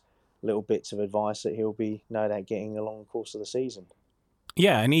those little bits of advice that he'll be no doubt getting along the course of the season.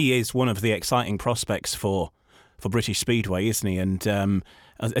 Yeah, and he is one of the exciting prospects for British Speedway, isn't he? And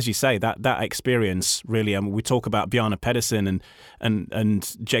as you say, that experience really. We talk about Bjarne Pedersen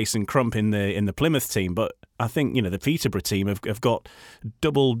and Jason Crump in the Plymouth team, but I think the Peterborough team have got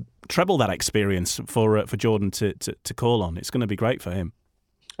treble that experience for Jordan to call on. It's going to be great for him.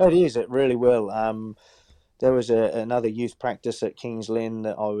 It is. It really will. There was another youth practice at Kings Lynn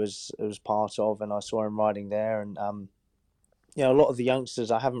that I was part of, and I saw him riding there. And a lot of the youngsters,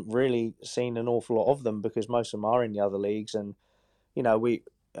 I haven't really seen an awful lot of them because most of them are in the other leagues. And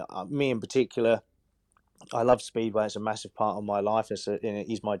me in particular, I love Speedway. It's a massive part of my life. It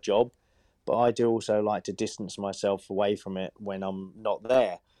is my job, but I do also like to distance myself away from it when I'm not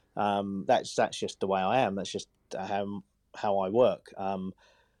there. That's just the way I am. That's just how I work.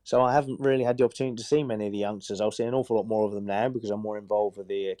 So I haven't really had the opportunity to see many of the youngsters. I'll see an awful lot more of them now because I'm more involved with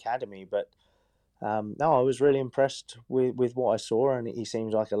the academy. But no, I was really impressed with what I saw, and he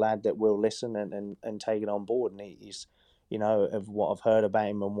seems like a lad that will listen and take it on board. And he's you know, of what I've heard about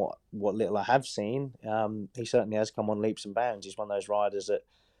him and what little I have seen, he certainly has come on leaps and bounds. He's one of those riders that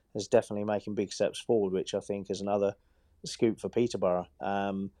is definitely making big steps forward, which I think is another scoop for Peterborough.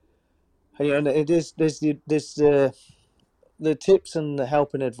 And, you know, there's the tips and the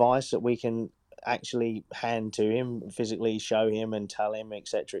help and advice that we can actually hand to him, physically show him and tell him,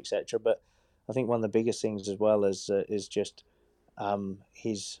 etc., etc. But I think one of the biggest things as well is just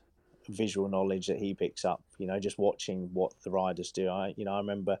his visual knowledge that he picks up. You know, just watching what the riders do. I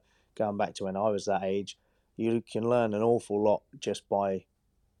remember going back to when I was that age. You can learn an awful lot just by,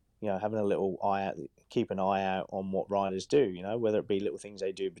 you know, having a little eye out, keep an eye out on what riders do. You know, whether it be little things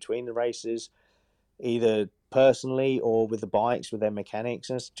they do between the races, either personally or with the bikes, with their mechanics,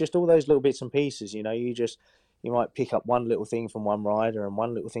 and it's just all those little bits and pieces. You know, you might pick up one little thing from one rider and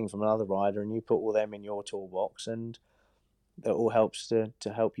one little thing from another rider, and you put all them in your toolbox, and that all helps to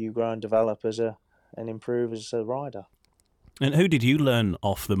help you grow and develop and improve as a rider. And who did you learn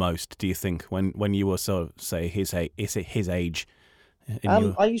off the most, do you think, when you were, sort of, say, his age?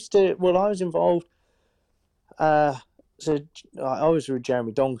 I used to, well, I was involved, so I was with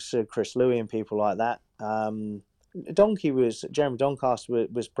Jeremy Doncaster, Chris Louis and people like that. Jeremy Doncaster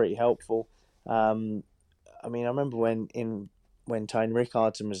was pretty helpful. I mean, I remember when Tony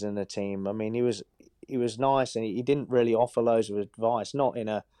Rickardson was in the team, I mean, he was nice, and he didn't really offer loads of advice, not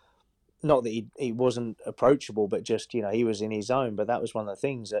that he wasn't approachable, but just, you know, he was in his zone. But that was one of the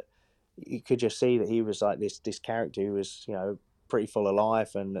things that you could just see, that he was like this character who was, you know, pretty full of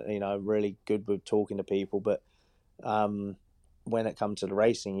life and, you know, really good with talking to people. But when it comes to the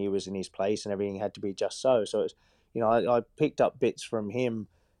racing, he was in his place and everything had to be just so. So it's, you know, I picked up bits from him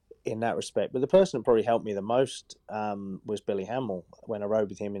in that respect. But the person that probably helped me the most was Billy Hamill. When I rode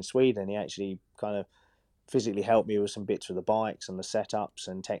with him in Sweden, he actually kind of physically helped me with some bits with the bikes and the setups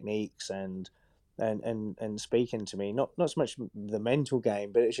and techniques and speaking to me. Not so much the mental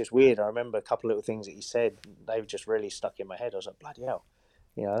game, but it's just weird. I remember a couple of little things that he said, they just really stuck in my head. I was like, bloody hell.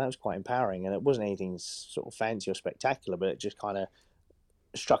 You know, that was quite empowering, and it wasn't anything sort of fancy or spectacular, but it just kind of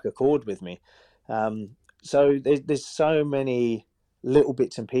struck a chord with me. So there's so many little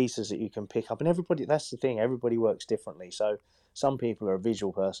bits and pieces that you can pick up, and that's the thing, everybody works differently. So some people are a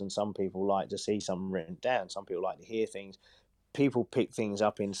visual person, some people like to see something written down, some people like to hear things. People pick things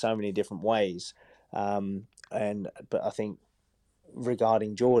up in so many different ways. But I think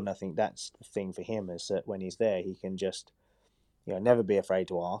regarding Jordan, I think that's the thing for him, is that when he's there, he can just, you know, never be afraid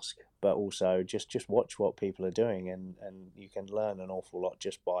to ask, but also just watch what people are doing, and you can learn an awful lot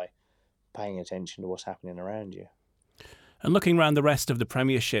just by paying attention to what's happening around you. And looking around the rest of the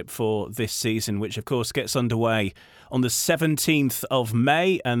Premiership for this season, which of course gets underway on the 17th of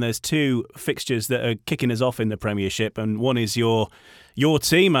May, and there's two fixtures that are kicking us off in the Premiership, and one is your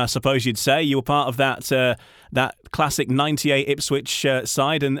team, I suppose you'd say. You were part of that classic 98 Ipswich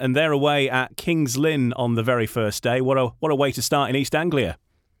side, and they're away at Kings Lynn on the very first day. What a way to start in East Anglia.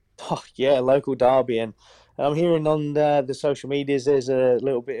 Oh yeah, local derby, and I'm hearing on the social medias there's a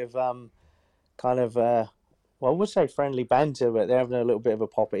little bit of well, I would say friendly banter, but they're having a little bit of a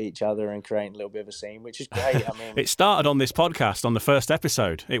pop at each other and creating a little bit of a scene, which is great. I mean, it started on this podcast on the first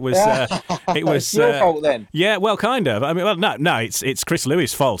episode. It was it's your fault then. Yeah, well, kind of. I mean, no, it's Chris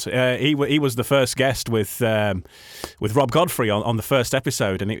Louis' fault. He was the first guest with Rob Godfrey on the first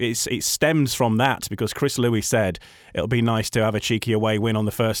episode, and it stems from that, because Chris Louis said it'll be nice to have a cheeky away win on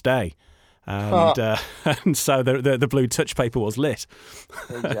the first day. And so the blue touch paper was lit.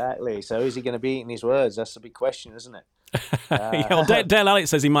 Exactly. So is he going to be eating his words? That's the big question, isn't it? Well, Dale Allett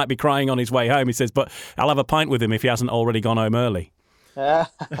says he might be crying on his way home. He says, but I'll have a pint with him if he hasn't already gone home early. Yeah,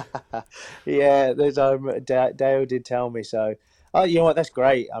 Dale did tell me so. Oh, you know what? That's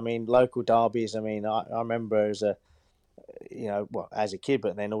great. I mean, local derbies. I mean, I remember as a kid,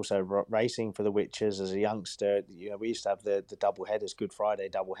 but then also racing for the Witches as a youngster. You know, we used to have the double headers, Good Friday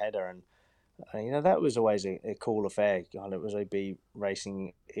double header, and you know, that was always a cool affair. Kind of, it was be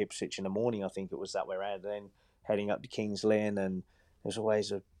racing Ipswich in the morning. I think it was that way around. And then heading up to Kings Lynn, and there's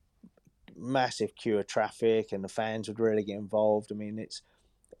always a massive queue of traffic, and the fans would really get involved. I mean, it's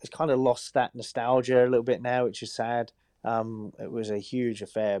kind of lost that nostalgia a little bit now, which is sad. It was a huge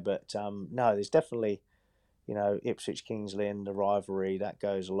affair, but no, there's definitely, you know, Ipswich Kings Lynn, the rivalry that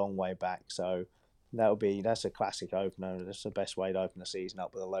goes a long way back. So that's a classic opener. That's the best way to open a season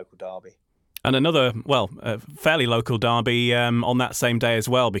up with a local derby. And another, fairly local derby on that same day as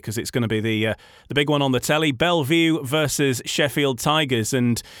well, because it's going to be the big one on the telly, Bellevue versus Sheffield Tigers.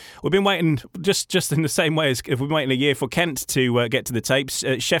 And we've been waiting, just in the same way as we've been waiting a year for Kent to get to the tapes.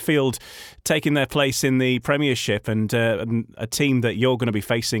 Sheffield taking their place in the Premiership, and a team that you're going to be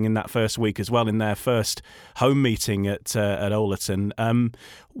facing in that first week as well, in their first home meeting at Oleton.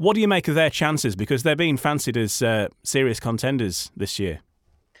 What do you make of their chances? Because they're being fancied as serious contenders this year.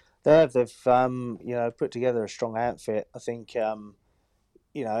 They've put together a strong outfit. I think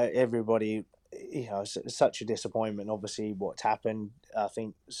everybody, it's such a disappointment. Obviously, what's happened. I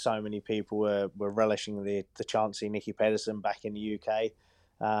think so many people were relishing the chance to see Nicky Pedersen back in the UK.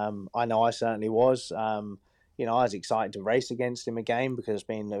 I know I certainly was. I was excited to race against him again because it's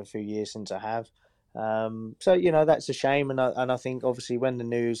been a few years since I have. So that's a shame. And I think obviously when the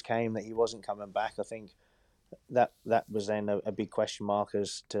news came that he wasn't coming back, I think that was then a big question mark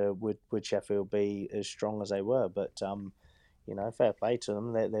as to would Sheffield be as strong as they were. But fair play to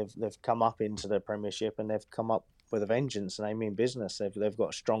them. They've come up into the Premiership and they've come up with a vengeance, and they mean business. They've got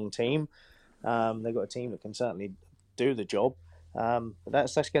a strong team. They've got a team that can certainly do the job. But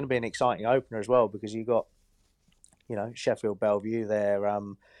that's going to be an exciting opener as well, because you've got Sheffield, Bellevue. They're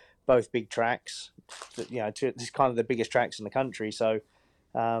both big tracks. It's kind of the biggest tracks in the country. So.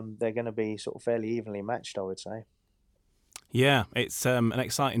 They're going to be sort of fairly evenly matched, I would say. Yeah, it's an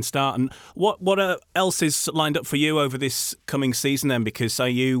exciting start. And what else is lined up for you over this coming season then? Because are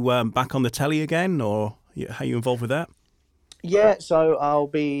you back on the telly again, or how are you involved with that? Yeah, so I'll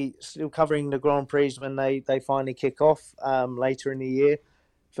be still covering the Grand Prix when they finally kick off later in the year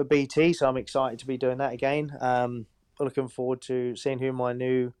for BT. So I'm excited to be doing that again. Looking forward to seeing who my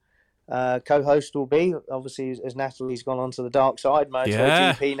new co-host will be. Obviously, as Natalie's gone on to the dark side,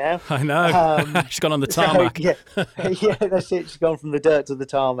 MotoGP now. I know. She's gone on the tarmac. So, yeah, that's it. She's gone from the dirt to the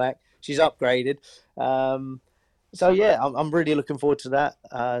tarmac. She's upgraded. I'm really looking forward to that.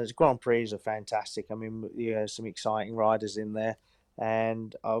 The Grand Prix are fantastic. I mean, some exciting riders in there,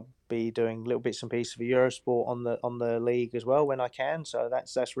 and I'll be doing little bits and pieces for Eurosport on the league as well when I can. So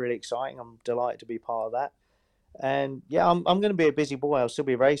that's really exciting. I'm delighted to be part of that. And yeah, I'm going to be a busy boy. I'll still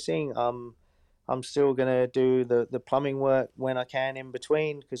be racing. I'm still going to do the plumbing work when I can in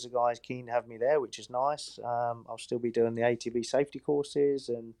between, because the guy's keen to have me there, which is nice. I'll still be doing the ATV safety courses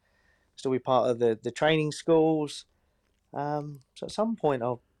and still be part of the training schools. So at some point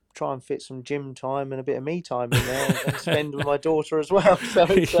I'll try and fit some gym time and a bit of me time in there and spend with my daughter as well. So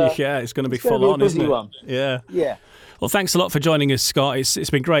it's going to be full on, isn't it? One. Yeah. Well, thanks a lot for joining us, Scott. It's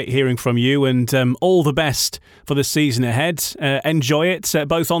been great hearing from you, and all the best for the season ahead. Enjoy it,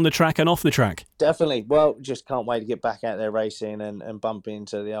 both on the track and off the track. Definitely. Well, just can't wait to get back out there racing and bumping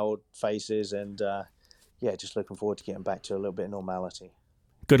into the old faces, and just looking forward to getting back to a little bit of normality.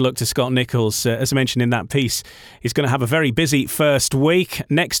 Good luck to Scott Nicholls. As I mentioned in that piece, he's going to have a very busy first week.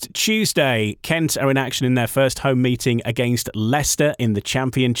 Next Tuesday, Kent are in action in their first home meeting against Leicester in the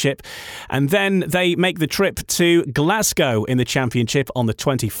Championship. And then they make the trip to Glasgow in the Championship on the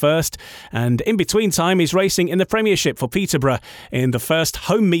 21st. And in between time, he's racing in the Premiership for Peterborough in the first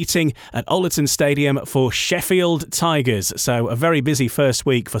home meeting at Oleton Stadium for Sheffield Tigers. So a very busy first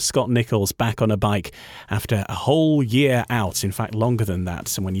week for Scott Nicholls back on a bike after a whole year out. In fact, longer than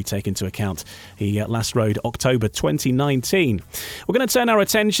that. And when you take into account he last rode October 2019. We're going to turn our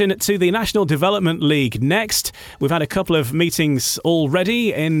attention to the National Development League next. We've had a couple of meetings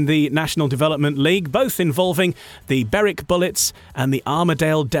already in the National Development League, both involving the Berwick Bullets and the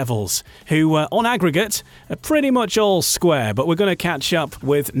Armadale Devils, who on aggregate are pretty much all square. But we're going to catch up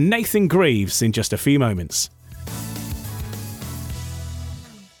with Nathan Greaves in just a few moments.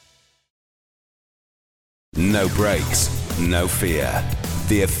 No brakes, no fear.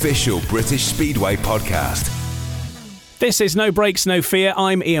 The official British Speedway podcast. This is No Brakes, No Fear.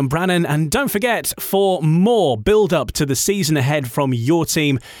 I'm Ian Brannan, and don't forget, for more build-up to the season ahead from your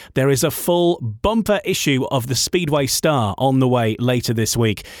team, there is a full bumper issue of the Speedway Star on the way later this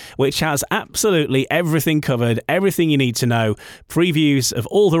week, which has absolutely everything covered, everything you need to know, previews of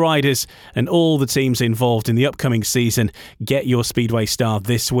all the riders and all the teams involved in the upcoming season. Get your Speedway Star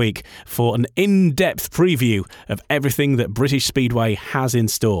this week for an in-depth preview of everything that British Speedway has in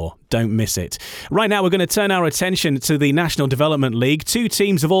store. Don't miss it. Right now, we're going to turn our attention to the the National Development League. 2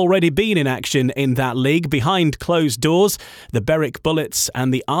 teams have already been in action in that league. Behind closed doors, the Berwick Bullets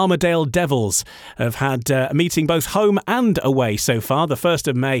and the Armadale Devils have had a meeting both home and away so far. The 1st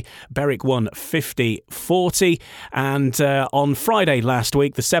of May, Berwick won 50-40. And on Friday last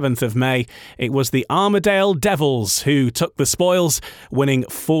week, the 7th of May, it was the Armadale Devils who took the spoils, winning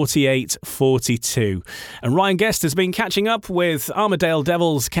 48-42. And Ryan Guest has been catching up with Armadale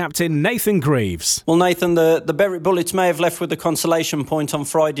Devils captain Nathan Greaves. Well, Nathan, the Berwick Bullets may have left with a consolation point on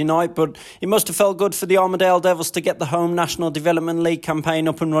Friday night, but it must have felt good for the Armadale Devils to get the home National Development League campaign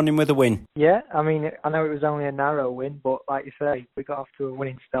up and running with a win. Yeah, I mean, I know it was only a narrow win, but like you say, we got off to a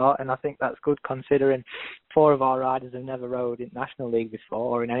winning start, and I think that's good considering 4 of our riders have never rode in National League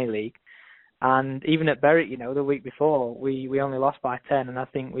before or in any league. And even at Berwick, the week before, we only lost by 10, and I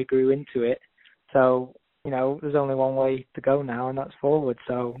think we grew into it. So, there's only one way to go now, and that's forward.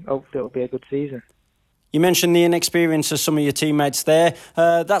 So hopefully it'll be a good season. You mentioned the inexperience of some of your teammates there.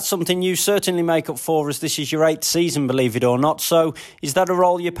 That's something you certainly make up for, as this is your 8th season, believe it or not. So is that a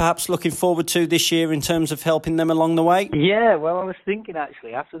role you're perhaps looking forward to this year in terms of helping them along the way? Yeah, well, I was thinking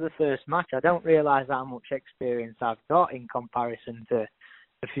actually, after the first match, I don't realise how much experience I've got in comparison to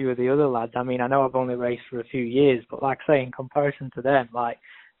a few of the other lads. I mean, I know I've only raced for a few years, but like I say, in comparison to them, I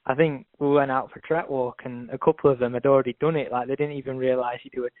think we went out for track walk and a couple of them had already done it. They didn't even realise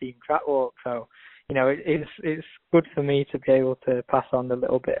you do a team track walk. So, it's good for me to be able to pass on the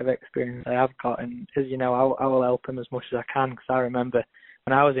little bit of experience I have got. And as you know, I will help them as much as I can, because I remember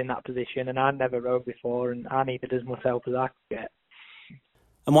when I was in that position and I'd never rode before and I needed as much help as I could get.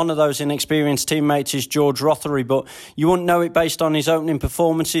 And one of those inexperienced teammates is George Rothery, but you wouldn't know it based on his opening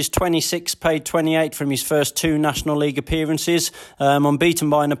performances. 26, paid 28 from his first 2 National League appearances,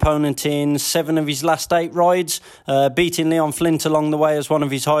 unbeaten by an opponent in 7 of his last 8 rides, beating Leon Flint along the way as one of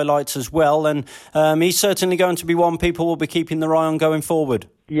his highlights as well. And he's certainly going to be one people will be keeping their eye on going forward.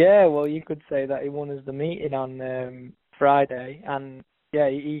 Yeah, well, you could say that he won us the meeting on Friday, and yeah,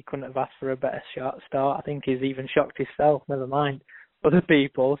 he couldn't have asked for a better start. I think he's even shocked himself, never mind other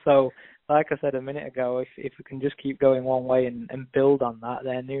people. So like I said a minute ago, if we can just keep going one way and build on that,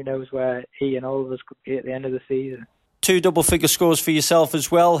 then who knows where he and all of us could be at the end of the season. 2 double-figure scores for yourself as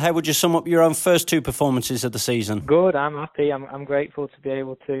well. How would you sum up your own first 2 performances of the season? Good, I'm happy. I'm grateful to be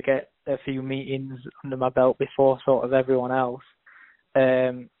able to get a few meetings under my belt before sort of everyone else.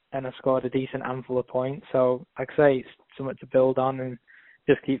 And I scored a decent handful of points. So like I say, it's something to build on and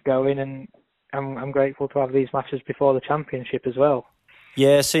just keep going, and I'm grateful to have these matches before the championship as well.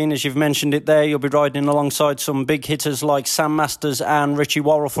 Yeah, seeing as you've mentioned it there, you'll be riding alongside some big hitters like Sam Masters and Richie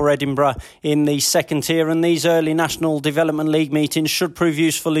Worrell for Edinburgh in the 2nd tier, and these early National Development League meetings should prove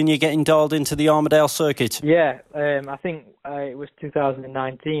useful in you getting dialed into the Armadale circuit. Yeah, I think it was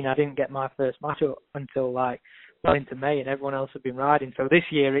 2019. I didn't get my first match up until well into May, and everyone else had been riding. So this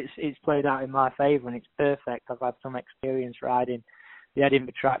year it's played out in my favour, and it's perfect. I've had some experience riding the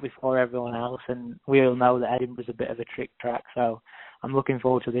Edinburgh track before everyone else, and we all know that Edinburgh's a bit of a trick track, so I'm looking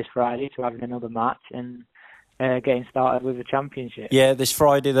forward to this Friday to having another match and getting started with the championship. Yeah, this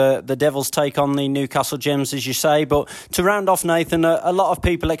Friday the Devils take on the Newcastle Gems, as you say. But to round off, Nathan, a lot of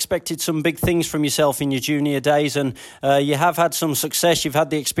people expected some big things from yourself in your junior days, and you have had some success. You've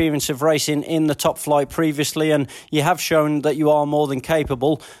had the experience of racing in the top flight previously, and you have shown that you are more than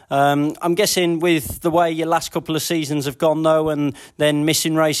capable. I'm guessing with the way your last couple of seasons have gone, though, and then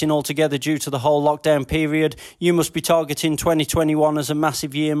missing racing altogether due to the whole lockdown period, you must be targeting 2021 as a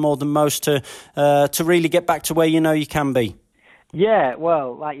massive year, more than most, to really get back to where you know you can be. Yeah,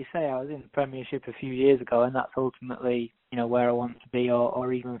 well, like you say, I was in the Premiership a few years ago, and that's ultimately, where I want to be,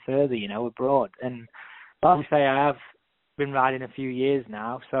 or even further, abroad. And like you say, I have been riding a few years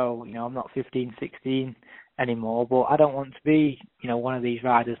now, so, I'm not 15, 16 anymore, but I don't want to be, one of these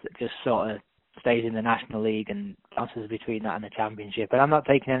riders that just sort of stays in the National League and bounces between that and the Championship. And I'm not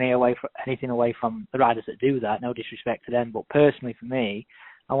taking anything away from the riders that do that, no disrespect to them, but personally for me,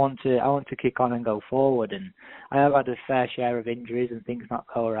 I want to kick on and go forward, and I have had a fair share of injuries and things not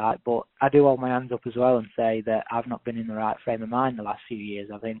go right, but I do hold my hands up as well and say that I've not been in the right frame of mind the last few years.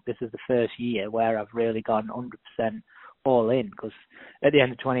 I think this is the first year where I've really gone 100% all in, because at the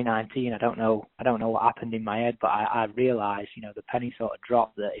end of 2019, I don't know what happened in my head, but I realised, the penny sort of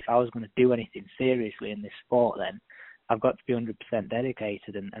dropped that if I was going to do anything seriously in this sport, then I've got to be 100%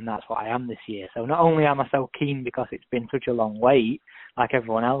 dedicated, and that's what I am this year. So not only am I so keen because it's been such a long wait, like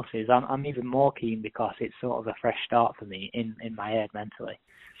everyone else is, I'm even more keen because it's sort of a fresh start for me in my head mentally.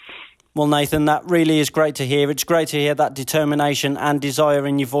 Well, Nathan, that really is great to hear. It's great to hear that determination and desire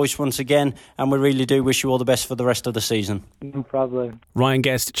in your voice once again, and we really do wish you all the best for the rest of the season. No problem. Ryan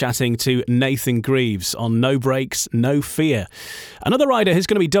Guest chatting to Nathan Greaves on No Breaks, No Fear. Another rider who's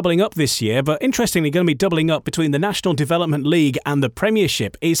going to be doubling up this year, but interestingly going to be doubling up between the National Development League and the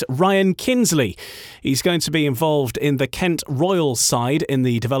Premiership, is Ryan Kinsley. He's going to be involved in the Kent Royals side in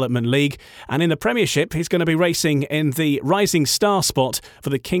the Development League, and in the Premiership he's going to be racing in the Rising Star spot for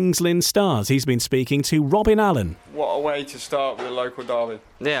the Kings Lynn Stars. He's been speaking to Robin Allen. What a way to start with a local derby.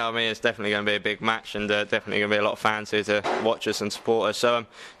 Yeah, I mean, it's definitely going to be a big match, and definitely going to be a lot of fans here to watch us and support us. So,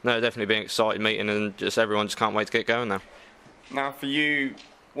 no, definitely been an exciting meeting, and just everyone just can't wait to get going now. Now, for you,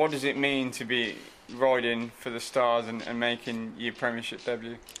 what does it mean to be riding for the Stars and making your Premiership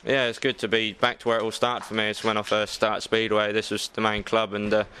debut? Yeah, it's good to be back to where it all started for me. It's when I first started Speedway. This was the main club,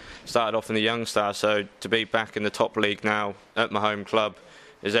 and started off in the Young Stars. So to be back in the top league now at my home club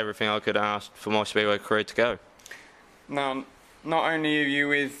is everything I could ask for my Speedway career to go. Now, not only are you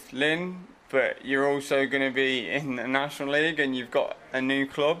with Lynn, but you're also going to be in the National League, and you've got a new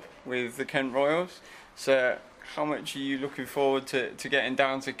club with the Kent Royals. So how much are you looking forward to getting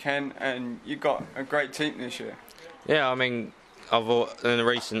down to Kent? And you've got a great team this year. Yeah, I mean, in the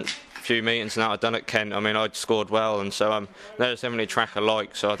recent few meetings now I've done at Kent, I mean, I'd scored well, and so there's definitely a track I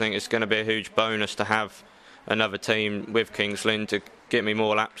like. So I think it's going to be a huge bonus to have another team with Kings Lynn to get me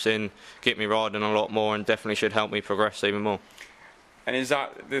more laps in, get me riding a lot more, and definitely should help me progress even more. And is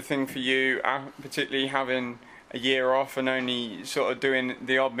that the thing for you, particularly having a year off and only sort of doing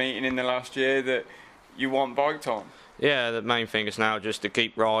the odd meeting in the last year, that you want bike time? Yeah, the main thing is now just to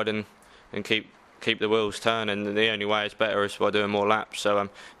keep riding and keep the wheels turning. The only way it's better is by doing more laps. So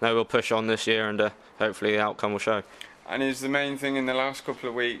no, we'll push on this year, and hopefully the outcome will show. And is the main thing in the last couple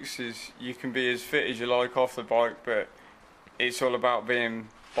of weeks is you can be as fit as you like off the bike, but it's all about being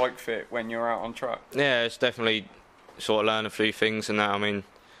bike fit when you're out on track? Yeah, it's definitely sort of learn a few things and that. I mean,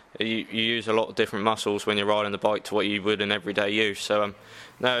 you use a lot of different muscles when you're riding the bike to what you would in everyday use. So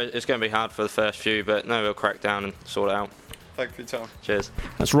no, it's going to be hard for the first few, but no, we'll crack down and sort it out. Thank you for your time. Cheers.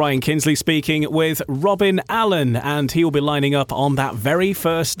 That's Ryan Kinsley speaking with Robin Allen, and he will be lining up on that very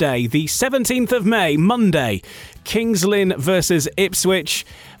first day, the 17th of May, Monday. Kings Lynn versus Ipswich,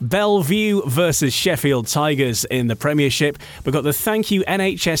 Bellevue versus Sheffield Tigers in the Premiership. We've got the Thank You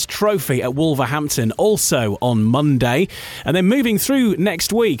NHS Trophy at Wolverhampton also on Monday. And then moving through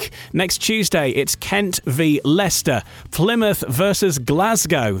next week, next Tuesday, it's Kent v Leicester, Plymouth versus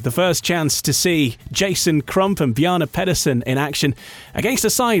Glasgow. The first chance to see Jason Crump and Bjarne Pedersen in action against a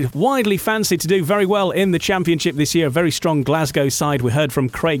side widely fancied to do very well in the Championship this year. A very strong Glasgow side. We heard from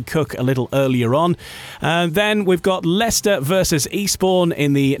Craig Cook a little earlier on. And then we've got Leicester versus Eastbourne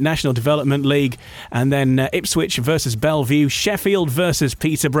in the National Development League, and then Ipswich versus Bellevue, Sheffield versus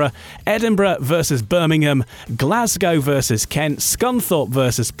Peterborough, Edinburgh versus Birmingham, Glasgow versus Kent, Scunthorpe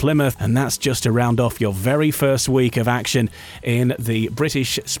versus Plymouth, and that's just to round off your very first week of action in the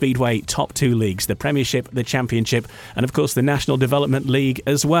British Speedway top two leagues, the Premiership, the Championship, and of course the National Development League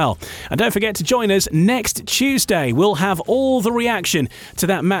as well. And don't forget to join us next Tuesday. We'll have all the reaction to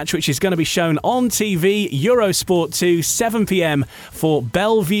that match, which is going to be shown on TV, Eurosport 2, 7 p.m. for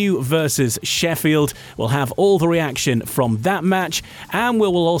Bellevue versus Sheffield. We'll have all the reaction from that match, and we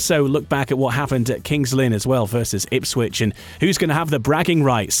will also look back at what happened at Kings Lynn as well versus Ipswich, and who's going to have the bragging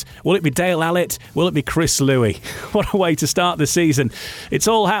rights. Will it be Dale Allett? Will it be Chris Louis? What a way to start the season. It's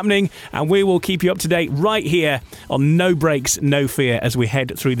all happening, and we will keep you up to date right here on No Breaks, No Fear as we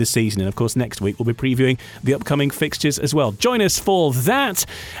head through the season. And of course, next week we'll be previewing the upcoming fixtures as well. Join us for that.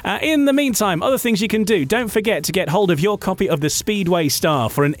 In the meantime, other things you can do. Don't forget to get hold of your copy of the Speedway Star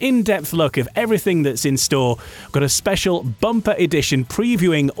for an in-depth look of everything that's in store. We've got a special bumper edition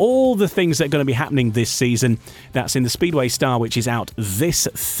previewing all the things that are going to be happening this season. That's in the Speedway Star, which is out this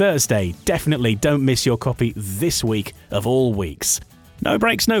Thursday. Definitely don't miss your copy this week of all weeks. No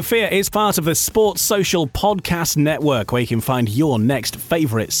Breaks, No Fear is part of the Sports Social Podcast Network, where you can find your next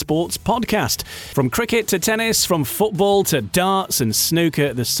favourite sports podcast. From cricket to tennis, from football to darts and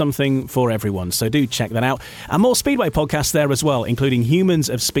snooker, there's something for everyone. So do check that out. And more Speedway podcasts there as well, including Humans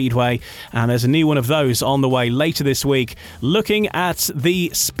of Speedway. And there's a new one of those on the way later this week, looking at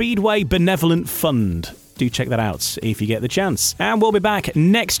the Speedway Benevolent Fund. Do check that out if you get the chance. And we'll be back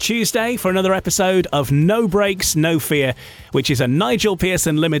next Tuesday for another episode of No Breaks, No Fear, which is a Nigel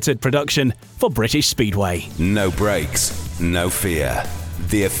Pearson Limited production for British Speedway. No Breaks, No Fear,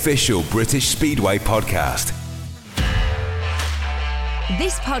 the official British Speedway podcast.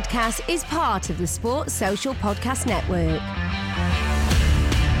 This podcast is part of the Sports Social Podcast Network.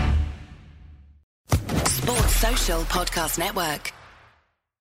 Sports Social Podcast Network.